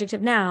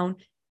 Adjective, noun.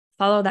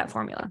 Follow that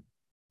formula.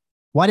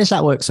 Why does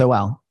that work so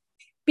well?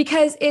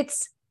 Because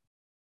it's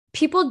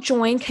people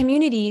join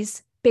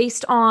communities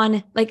based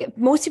on, like,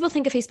 most people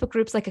think of Facebook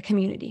groups like a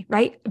community,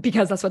 right?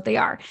 Because that's what they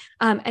are.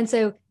 And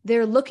so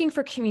they're looking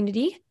for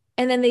community,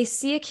 and then they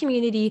see a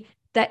community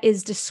that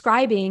is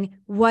describing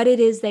what it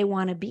is they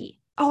want to be.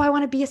 Oh, I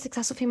want to be a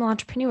successful female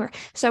entrepreneur.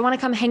 So I want to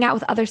come hang out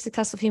with other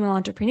successful female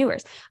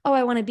entrepreneurs. Oh,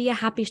 I want to be a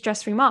happy,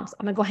 stress-free mom. So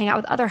I'm going to go hang out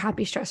with other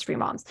happy, stress-free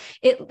moms.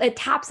 It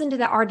taps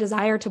into our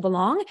desire to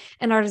belong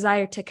and our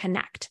desire to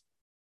connect.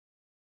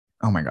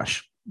 Oh my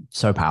gosh.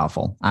 So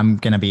powerful. I'm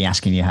going to be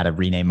asking you how to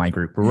rename my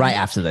group right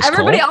after this.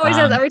 Everybody always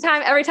does. Every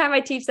time I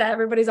teach that,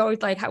 everybody's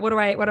always like, what do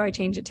I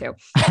change it to?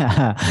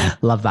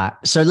 Love that.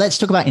 So let's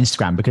talk about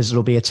Instagram, because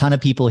there'll be a ton of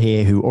people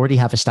here who already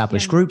have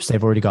established groups.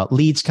 They've already got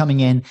leads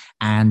coming in.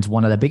 And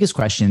one of the biggest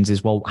questions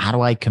is, well, how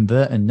do I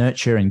convert and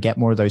nurture and get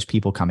more of those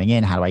people coming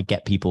in? How do I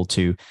get people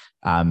to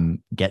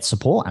get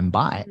support and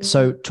buy?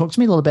 So talk to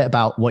me a little bit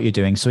about what you're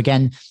doing. So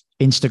again,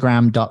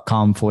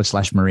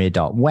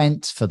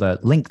 Instagram.com/Maria.Wendt for the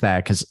link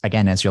there. Because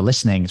again, as you're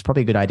listening, it's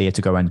probably a good idea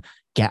to go and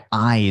get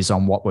eyes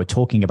on what we're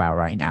talking about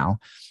right now.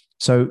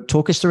 So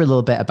talk us through a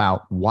little bit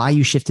about why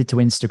you shifted to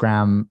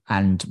Instagram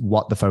and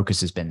what the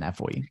focus has been there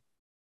for you.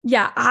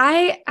 Yeah,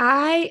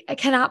 I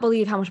cannot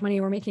believe how much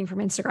money we're making from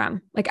Instagram.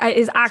 It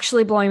is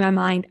actually blowing my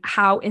mind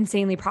how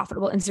insanely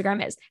profitable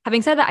Instagram is.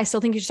 Having said that, I still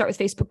think you should start with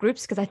Facebook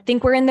groups, because I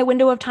think we're in the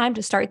window of time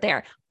to start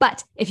there.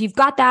 But if you've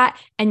got that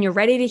and you're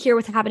ready to hear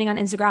what's happening on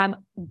Instagram,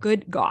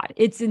 good God,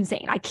 it's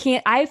insane.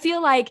 I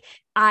feel like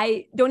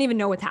I don't even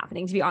know what's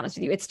happening, to be honest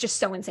with you. It's just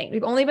so insane.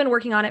 We've only been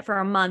working on it for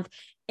a month,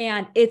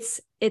 and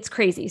it's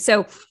crazy.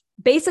 So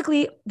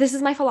basically, this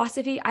is my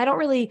philosophy.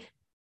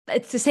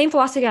 It's the same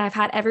philosophy I've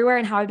had everywhere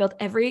and how I built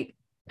every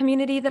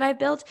community that I've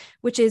built,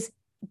 which is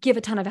give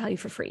a ton of value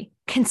for free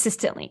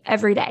consistently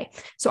every day.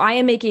 So I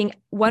am making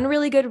one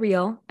really good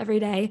reel every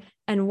day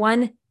and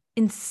one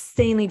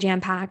insanely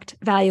jam-packed,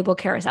 valuable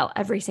carousel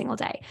every single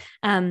day.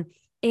 And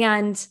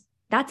that's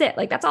it.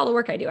 That's all the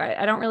work I do.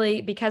 I don't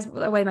really, because of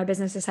the way my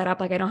business is set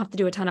up, I don't have to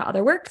do a ton of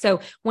other work. So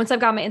once I've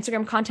got my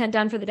Instagram content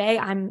done for the day,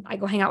 I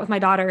go hang out with my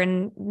daughter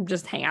and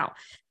just hang out.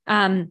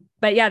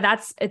 But yeah,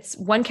 it's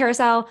one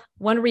carousel,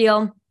 one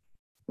reel.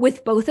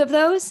 With both of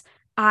those,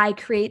 I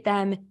create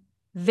them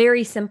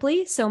very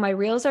simply. So my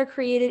reels are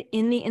created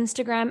in the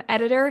Instagram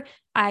editor.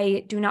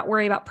 I do not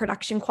worry about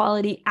production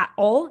quality at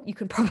all. You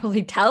can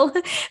probably tell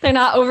they're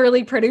not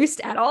overly produced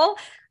at all.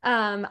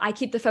 I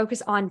keep the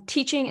focus on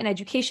teaching and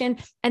education.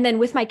 And then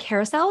with my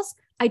carousels,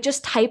 I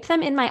just type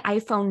them in my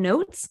iPhone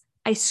notes.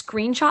 I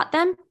screenshot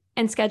them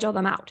and schedule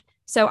them out.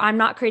 So I'm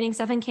not creating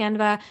stuff in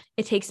Canva.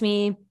 It takes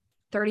me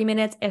 30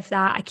 minutes, if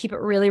that. I keep it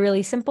really,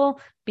 really simple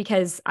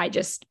because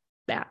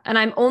and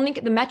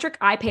the metric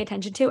I pay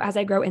attention to as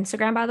I grow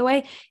Instagram, by the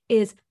way,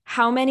 is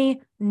how many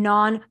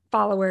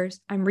non-followers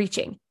I'm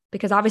reaching.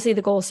 Because obviously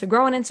the goal is to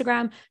grow on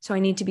Instagram. So I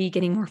need to be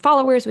getting more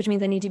followers, which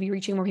means I need to be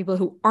reaching more people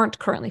who aren't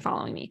currently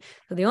following me.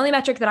 So the only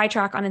metric that I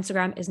track on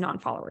Instagram is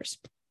non-followers.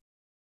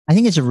 I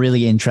think it's a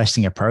really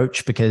interesting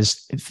approach,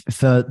 because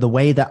for the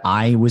way that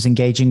I was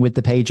engaging with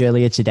the page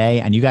earlier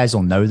today, and you guys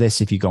will know this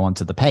if you go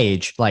onto the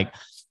page,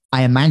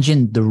 I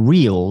imagine the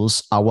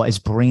reels are what is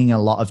bringing a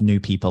lot of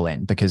new people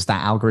in, because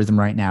that algorithm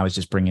right now is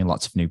just bringing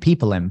lots of new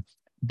people in.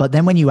 But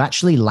then when you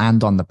actually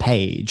land on the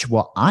page,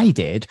 what I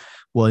did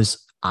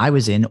was I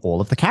was in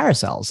all of the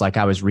carousels.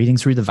 I was reading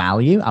through the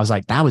value. I was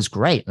like, that was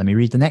great. Let me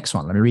read the next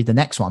one. Let me read the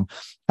next one.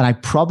 And I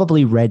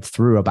probably read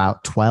through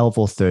about 12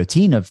 or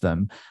 13 of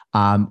them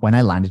when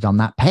I landed on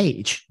that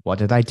page. What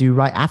did I do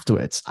right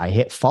afterwards? I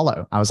hit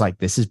follow. I was like,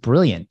 this is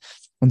brilliant.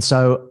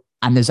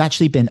 And there's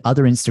actually been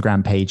other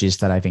Instagram pages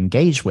that I've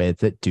engaged with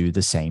that do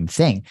the same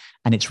thing.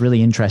 And it's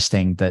really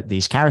interesting that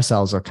these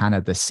carousels are kind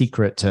of the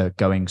secret to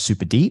going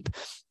super deep,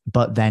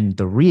 but then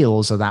the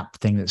reels are that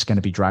thing that's going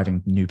to be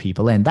driving new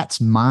people in. That's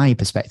my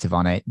perspective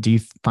on it. Do you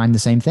find the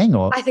same thing?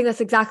 Or I think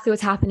that's exactly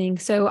what's happening.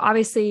 So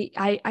obviously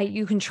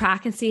you can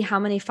track and see how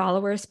many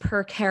followers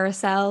per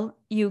carousel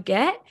you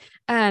get.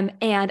 And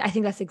I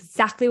think that's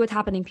exactly what's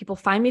happening. People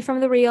find me from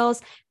the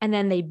reels and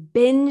then they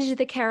binge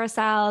the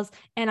carousels.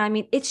 And I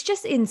mean, it's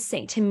just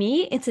insane. To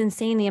me, it's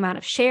insane the amount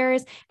of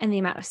shares and the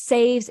amount of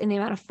saves and the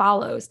amount of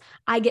follows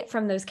I get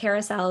from those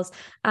carousels.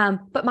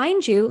 But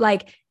mind you,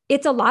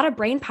 it's a lot of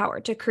brain power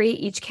to create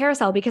each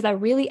carousel, because I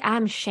really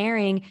am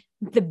sharing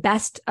the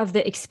best of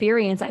the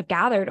experience I've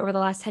gathered over the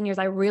last 10 years.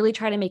 I really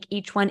try to make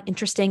each one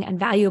interesting and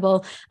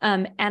valuable.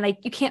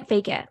 You can't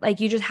fake it.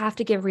 Like, you just have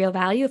to give real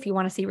value if you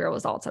want to see real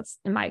results. That's,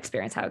 in my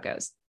experience, how it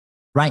goes.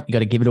 Right. You got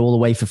to give it all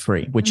away for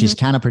free, which is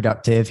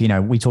counterproductive. You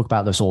know, we talk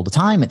about this all the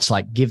time. It's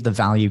like, give the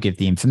value, give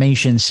the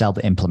information, sell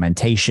the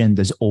implementation.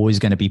 There's always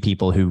going to be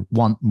people who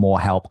want more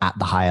help at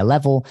the higher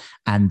level,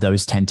 and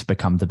those tend to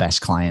become the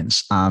best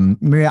clients.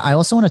 Maria, I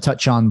also want to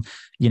touch on,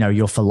 you know,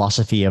 your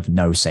philosophy of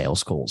no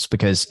sales calls,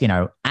 because, you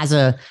know, as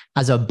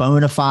a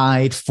bona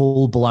fide,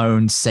 full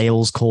blown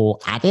sales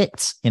call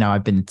addict, you know,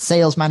 I've been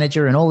sales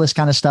manager and all this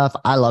kind of stuff.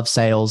 I love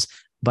sales,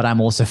 but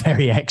I'm also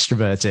very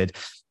extroverted.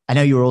 I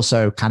know you're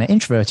also kind of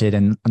introverted,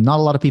 and not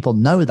a lot of people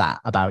know that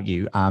about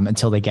you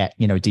until they get,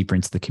 you know, deeper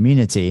into the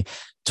community.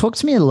 Talk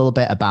to me a little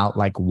bit about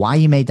like why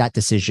you made that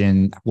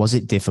decision. Was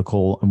it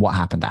difficult, and what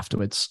happened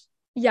afterwards?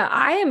 Yeah,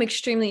 I am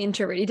extremely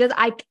introverted.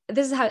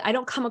 This is how I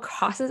don't come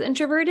across as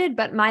introverted,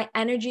 but my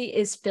energy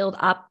is filled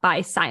up by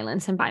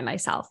silence and by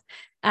myself.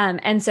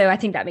 And so I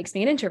think that makes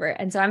me an introvert.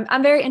 And so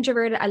I'm very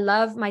introverted. I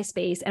love my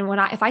space. And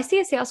if I see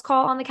a sales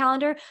call on the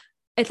calendar,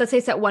 let's say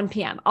it's at 1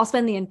 p.m. I'll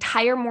spend the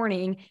entire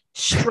morning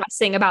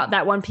stressing about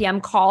that 1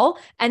 p.m. call.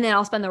 And then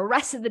I'll spend the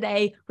rest of the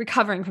day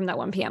recovering from that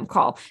 1 p.m.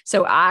 call.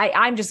 So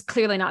I'm just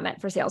clearly not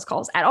meant for sales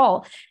calls at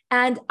all.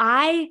 And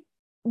I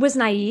was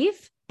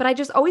naive, but I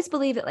just always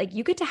believe that, like,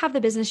 you get to have the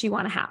business you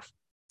want to have.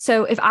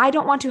 So if I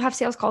don't want to have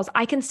sales calls,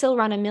 I can still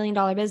run $1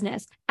 million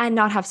business and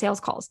not have sales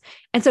calls.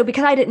 And so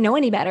because I didn't know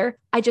any better,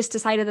 I just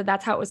decided that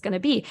that's how it was going to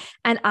be.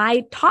 And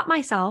I taught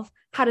myself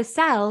how to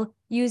sell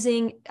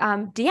using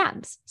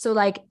DMs. So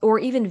like, or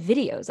even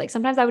videos. Like,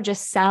 sometimes I would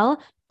just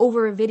sell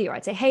over a video.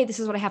 I'd say, hey, this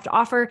is what I have to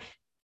offer.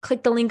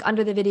 Click the link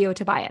under the video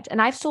to buy it.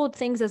 And I've sold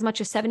things as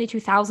much as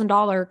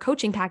 $72,000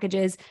 coaching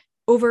packages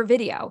over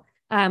video.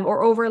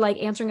 Or over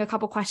like answering a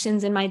couple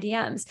questions in my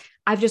DMs.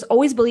 I've just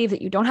always believed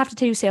that you don't have to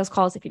do sales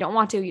calls if you don't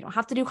want to. You don't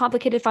have to do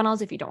complicated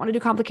funnels if you don't want to do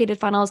complicated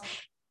funnels.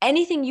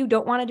 Anything you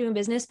don't want to do in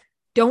business,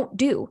 don't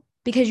do,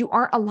 because you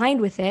aren't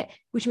aligned with it,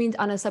 which means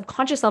on a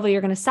subconscious level,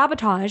 you're going to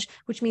sabotage,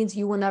 which means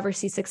you will never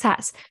see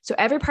success. So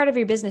every part of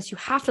your business you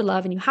have to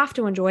love and you have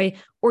to enjoy,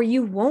 or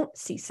you won't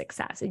see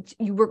success.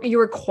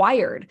 You're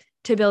required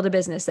to build a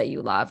business that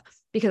you love,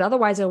 because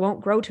otherwise it won't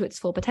grow to its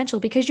full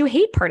potential because you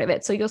hate part of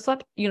it. So you'll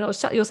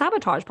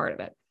sabotage part of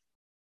it.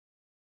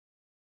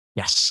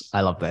 Yes,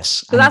 I love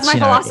this. So that's my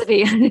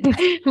philosophy,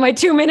 my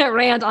 2-minute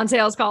rant on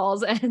sales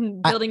calls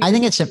and building. I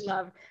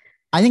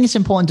think it's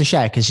important to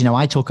share, because, you know,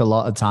 I talk a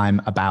lot of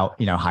time about,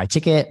 you know, high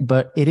ticket,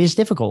 but it is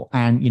difficult.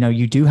 And, you know,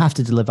 you do have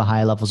to deliver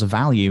higher levels of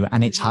value,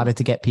 and it's harder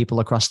to get people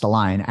across the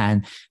line.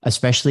 And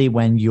especially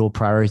when your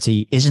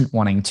priority isn't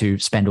wanting to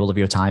spend all of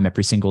your time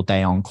every single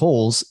day on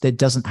calls, it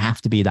doesn't have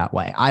to be that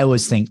way. I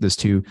always think there's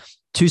two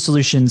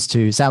solutions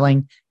to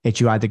selling. It's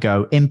you either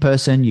go in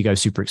person, you go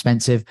super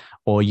expensive,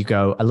 or you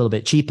go a little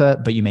bit cheaper,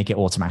 but you make it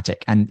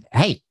automatic. And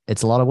hey,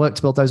 it's a lot of work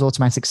to build those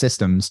automatic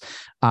systems.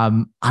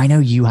 I know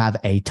you have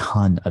a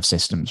ton of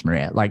systems,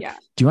 Maria. Like,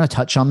 do you want to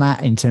touch on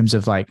that in terms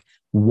of like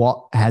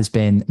what has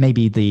been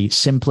maybe the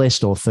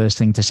simplest or first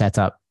thing to set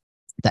up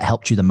that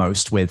helped you the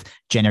most with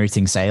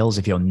generating sales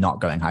if you're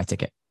not going high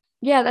ticket?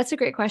 Yeah, that's a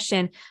great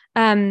question.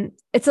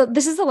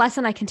 This is a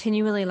lesson I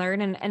continually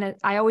learn, and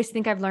I always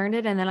think I've learned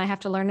it, and then I have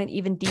to learn it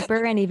even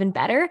deeper and even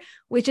better,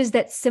 which is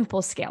that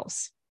simple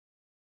scales.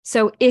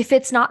 So if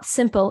it's not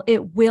simple,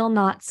 it will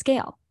not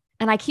scale.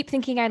 And I keep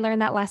thinking I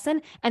learned that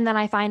lesson, and then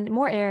I find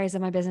more areas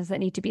of my business that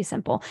need to be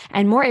simple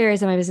and more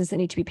areas of my business that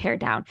need to be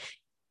pared down.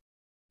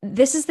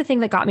 This is the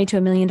thing that got me to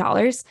 $1 million,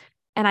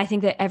 and I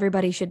think that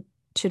everybody should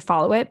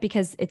follow it,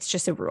 because it's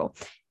just a rule.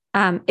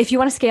 If you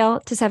want to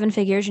scale to 7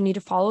 figures, you need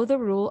to follow the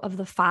rule of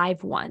the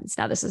 5 1s.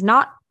 Now, this is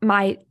not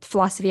my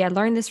philosophy. I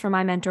learned this from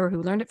my mentor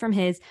who learned it from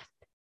his,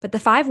 but the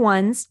 5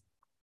 1s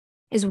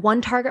is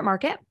 1 target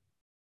market,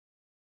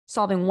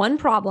 solving 1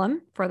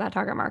 problem for that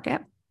target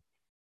market,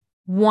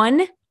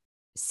 1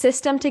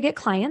 system to get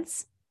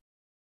clients,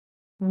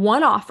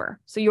 1 offer.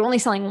 So you're only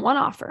selling 1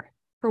 offer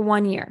for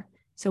 1 year.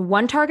 So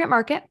 1 target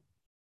market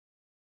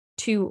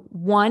to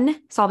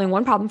solving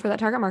 1 problem for that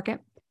target market,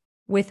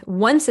 with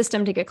 1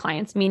 system to get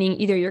clients, meaning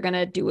either you're going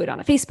to do it on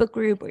a Facebook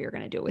group, or you're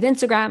going to do it with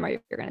Instagram, or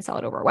you're going to sell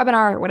it over a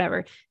webinar or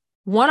whatever.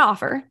 1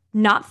 offer,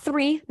 not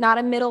 3, not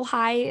a middle,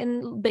 high,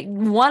 and big.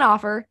 1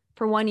 offer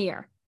for 1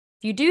 year.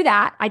 If you do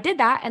that, I did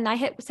that, and I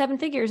hit 7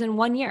 figures in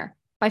 1 year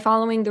by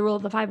following the rule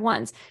of the 5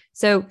 1s.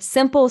 So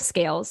simple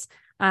scales,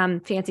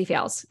 fancy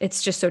fails.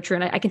 It's just so true.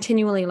 And I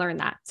continually learn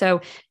that.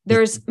 So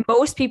there's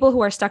most people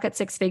who are stuck at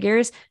 6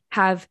 figures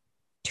have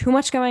too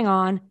much going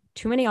on,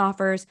 too many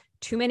offers,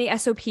 too many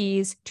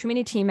SOPs, too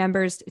many team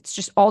members. It's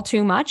just all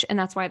too much. And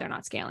that's why they're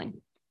not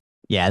scaling.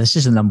 Yeah, this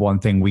is the number one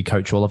thing we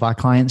coach all of our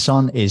clients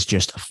on, is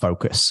just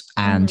focus.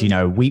 And, you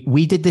know,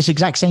 we did this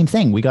exact same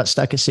thing. We got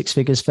stuck at 6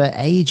 figures for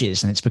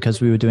ages, and it's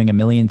because we were doing a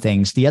million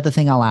things. The other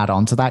thing I'll add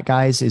on to that,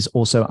 guys, is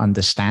also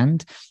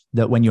understand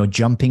that when you're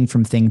jumping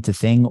from thing to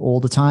thing all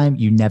the time,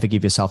 you never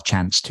give yourself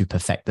chance to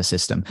perfect the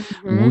system.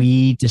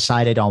 We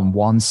decided on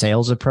one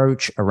sales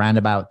approach around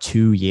about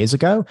 2 years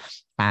ago.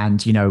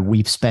 And, you know,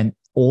 we've spent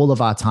all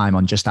of our time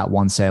on just that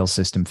one sales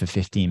system for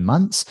 15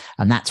 months.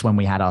 And that's when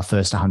we had our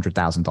first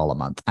 $100,000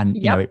 month. And,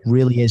 you know, it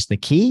really is the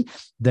key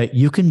that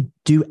you can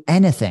do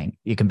anything.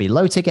 You can be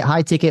low ticket,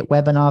 high ticket,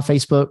 webinar,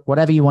 Facebook,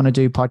 whatever you want to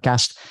do,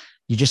 podcast.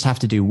 You just have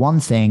to do one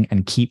thing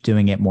and keep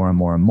doing it more and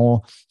more and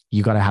more.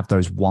 You got to have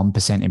those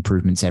 1%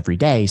 improvements every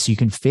day so you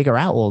can figure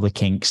out all the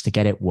kinks to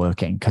get it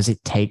working, because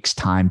it takes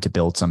time to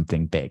build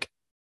something big.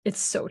 It's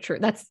so true.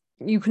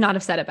 You could not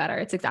have said it better.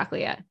 It's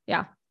exactly it.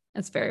 Yeah.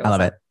 That's very well I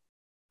love it.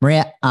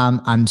 Maria,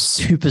 I'm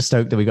super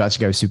stoked that we got to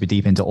go super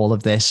deep into all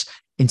of this.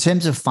 In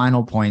terms of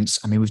final points,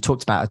 I mean, we've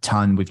talked about a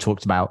ton. We've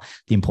talked about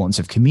the importance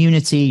of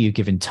community. You've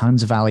given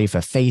tons of value for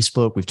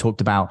Facebook. We've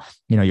talked about,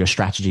 you know, your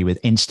strategy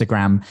with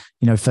Instagram.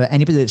 You know, for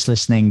anybody that's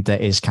listening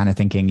that is kind of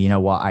thinking, you know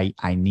what,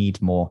 I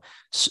need more.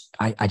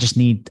 I just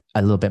need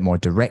a little bit more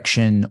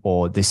direction,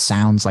 or this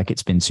sounds like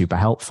it's been super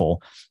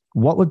helpful.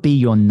 What would be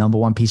your number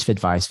one piece of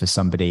advice for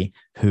somebody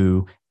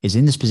who is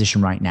in this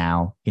position right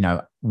now? You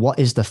know, what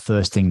is the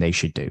first thing they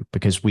should do?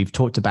 Because we've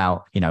talked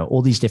about, you know,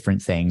 all these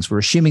different things. We're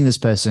assuming this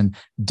person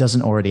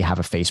doesn't already have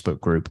a Facebook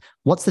group.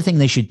 What's the thing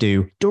they should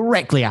do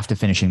directly after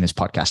finishing this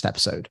podcast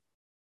episode?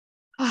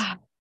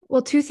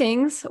 Well, two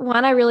things.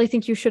 One, I really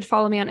think you should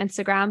follow me on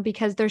Instagram,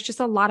 because there's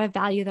just a lot of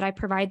value that I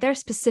provide there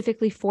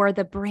specifically for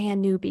the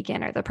brand new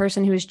beginner, the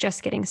person who is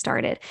just getting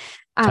started.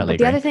 But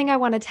the other thing I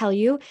want to tell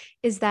you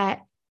is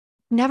that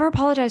never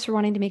apologize for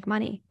wanting to make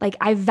money. Like,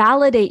 I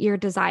validate your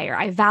desire.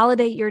 I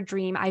validate your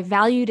dream. I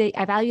validate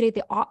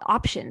the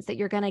options that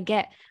you're going to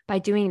get by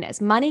doing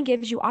this. Money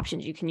gives you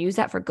options. You can use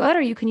that for good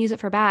or you can use it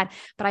for bad,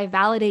 but I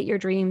validate your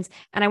dreams.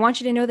 And I want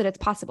you to know that it's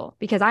possible,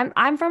 because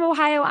I'm from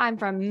Ohio. I'm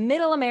from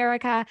middle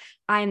America.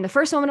 I'm the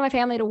first woman in my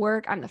family to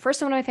work. I'm the first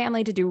woman in my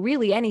family to do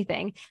really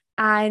anything,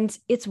 and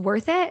it's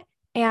worth it.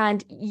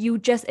 And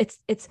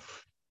it's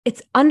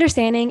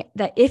understanding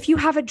that if you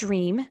have a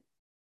dream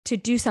to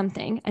do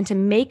something and to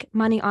make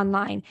money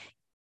online,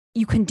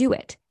 you can do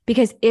it.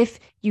 Because if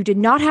you did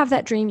not have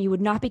that dream, you would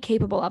not be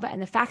capable of it.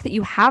 And the fact that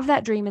you have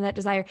that dream and that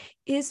desire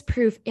is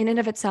proof in and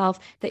of itself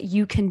that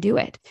you can do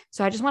it.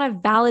 So I just want to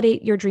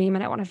validate your dream,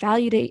 and I want to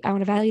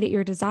validate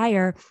your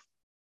desire,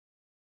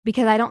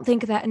 because I don't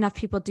think that enough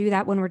people do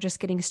that when we're just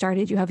getting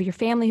started. You have your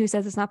family who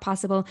says it's not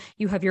possible.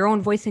 You have your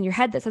own voice in your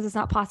head that says it's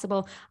not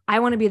possible. I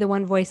want to be the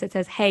one voice that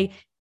says, hey,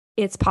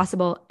 it's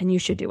possible and you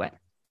should do it.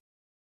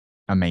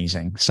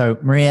 Amazing. So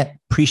Maria,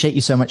 appreciate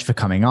you so much for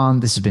coming on.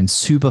 This has been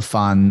super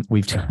fun.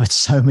 We've covered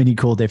so many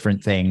cool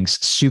different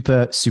things.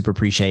 Super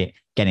appreciate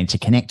getting to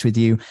connect with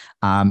you.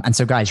 And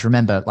so guys,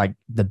 remember, like,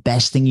 the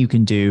best thing you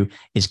can do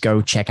is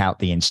go check out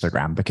the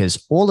Instagram,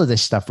 because all of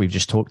this stuff we've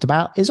just talked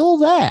about is all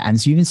there. And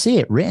so you can see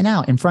it written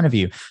out in front of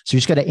you. So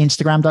just go to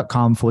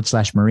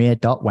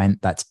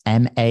instagram.com/maria.wendt. That's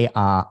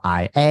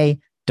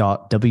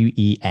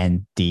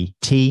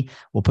MARIA.WENDT.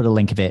 We'll put a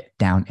link of it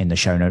down in the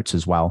show notes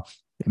as well.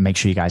 Make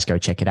sure you guys go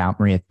check it out.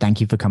 Maria, thank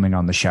you for coming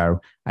on the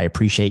show. I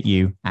appreciate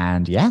you.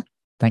 And yeah,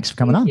 thanks for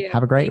coming on.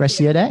 Have a great rest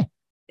of your day.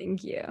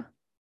 Thank you.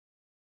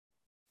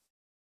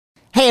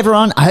 Hey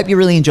everyone, I hope you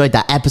really enjoyed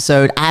that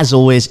episode. As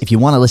always, if you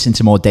want to listen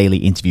to more daily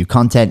interview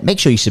content, make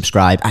sure you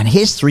subscribe. And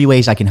here's 3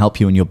 ways I can help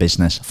you in your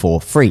business for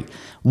free.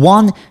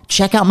 1,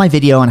 check out my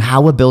video on how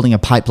we're building a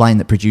pipeline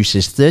that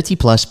produces 30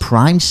 plus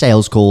primed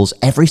sales calls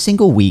every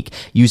single week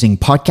using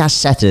podcast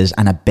setters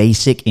and a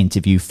basic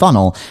interview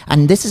funnel.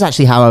 And this is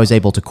actually how I was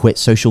able to quit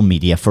social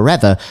media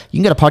forever.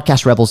 You can go to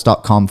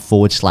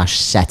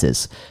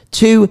podcastrebels.com/setters.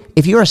 2,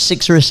 if you're a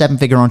 6 or a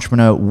 7-figure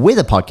entrepreneur with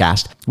a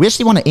podcast, we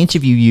actually want to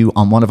interview you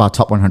on one of our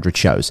top 100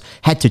 shows.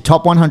 Head to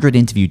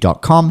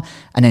top100interview.com.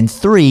 And then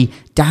 3,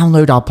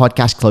 download our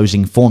podcast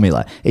closing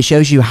formula. It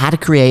shows you how to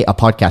create a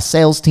podcast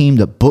sales team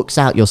that books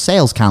out your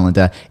sales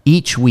calendar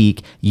each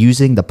week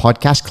using the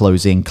podcast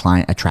closing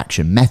client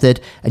attraction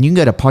method. And you can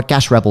go to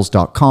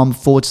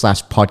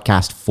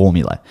podcastrebels.com/podcast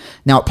formula.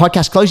 Now at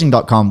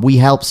podcastclosing.com, we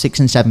help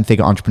 6 and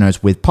 7-figure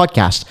entrepreneurs with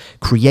podcasts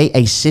create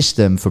a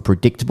system for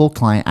predictable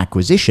client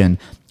acquisition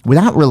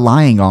without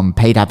relying on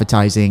paid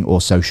advertising or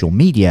social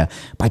media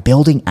by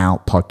building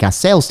out podcast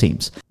sales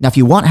teams. Now, if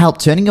you want help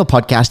turning your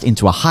podcast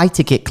into a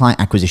high-ticket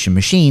client acquisition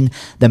machine,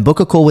 then book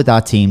a call with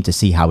our team to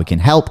see how we can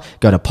help.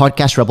 Go to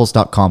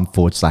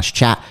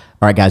podcastrebels.com/chat. All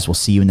right, guys, we'll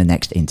see you in the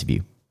next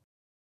interview.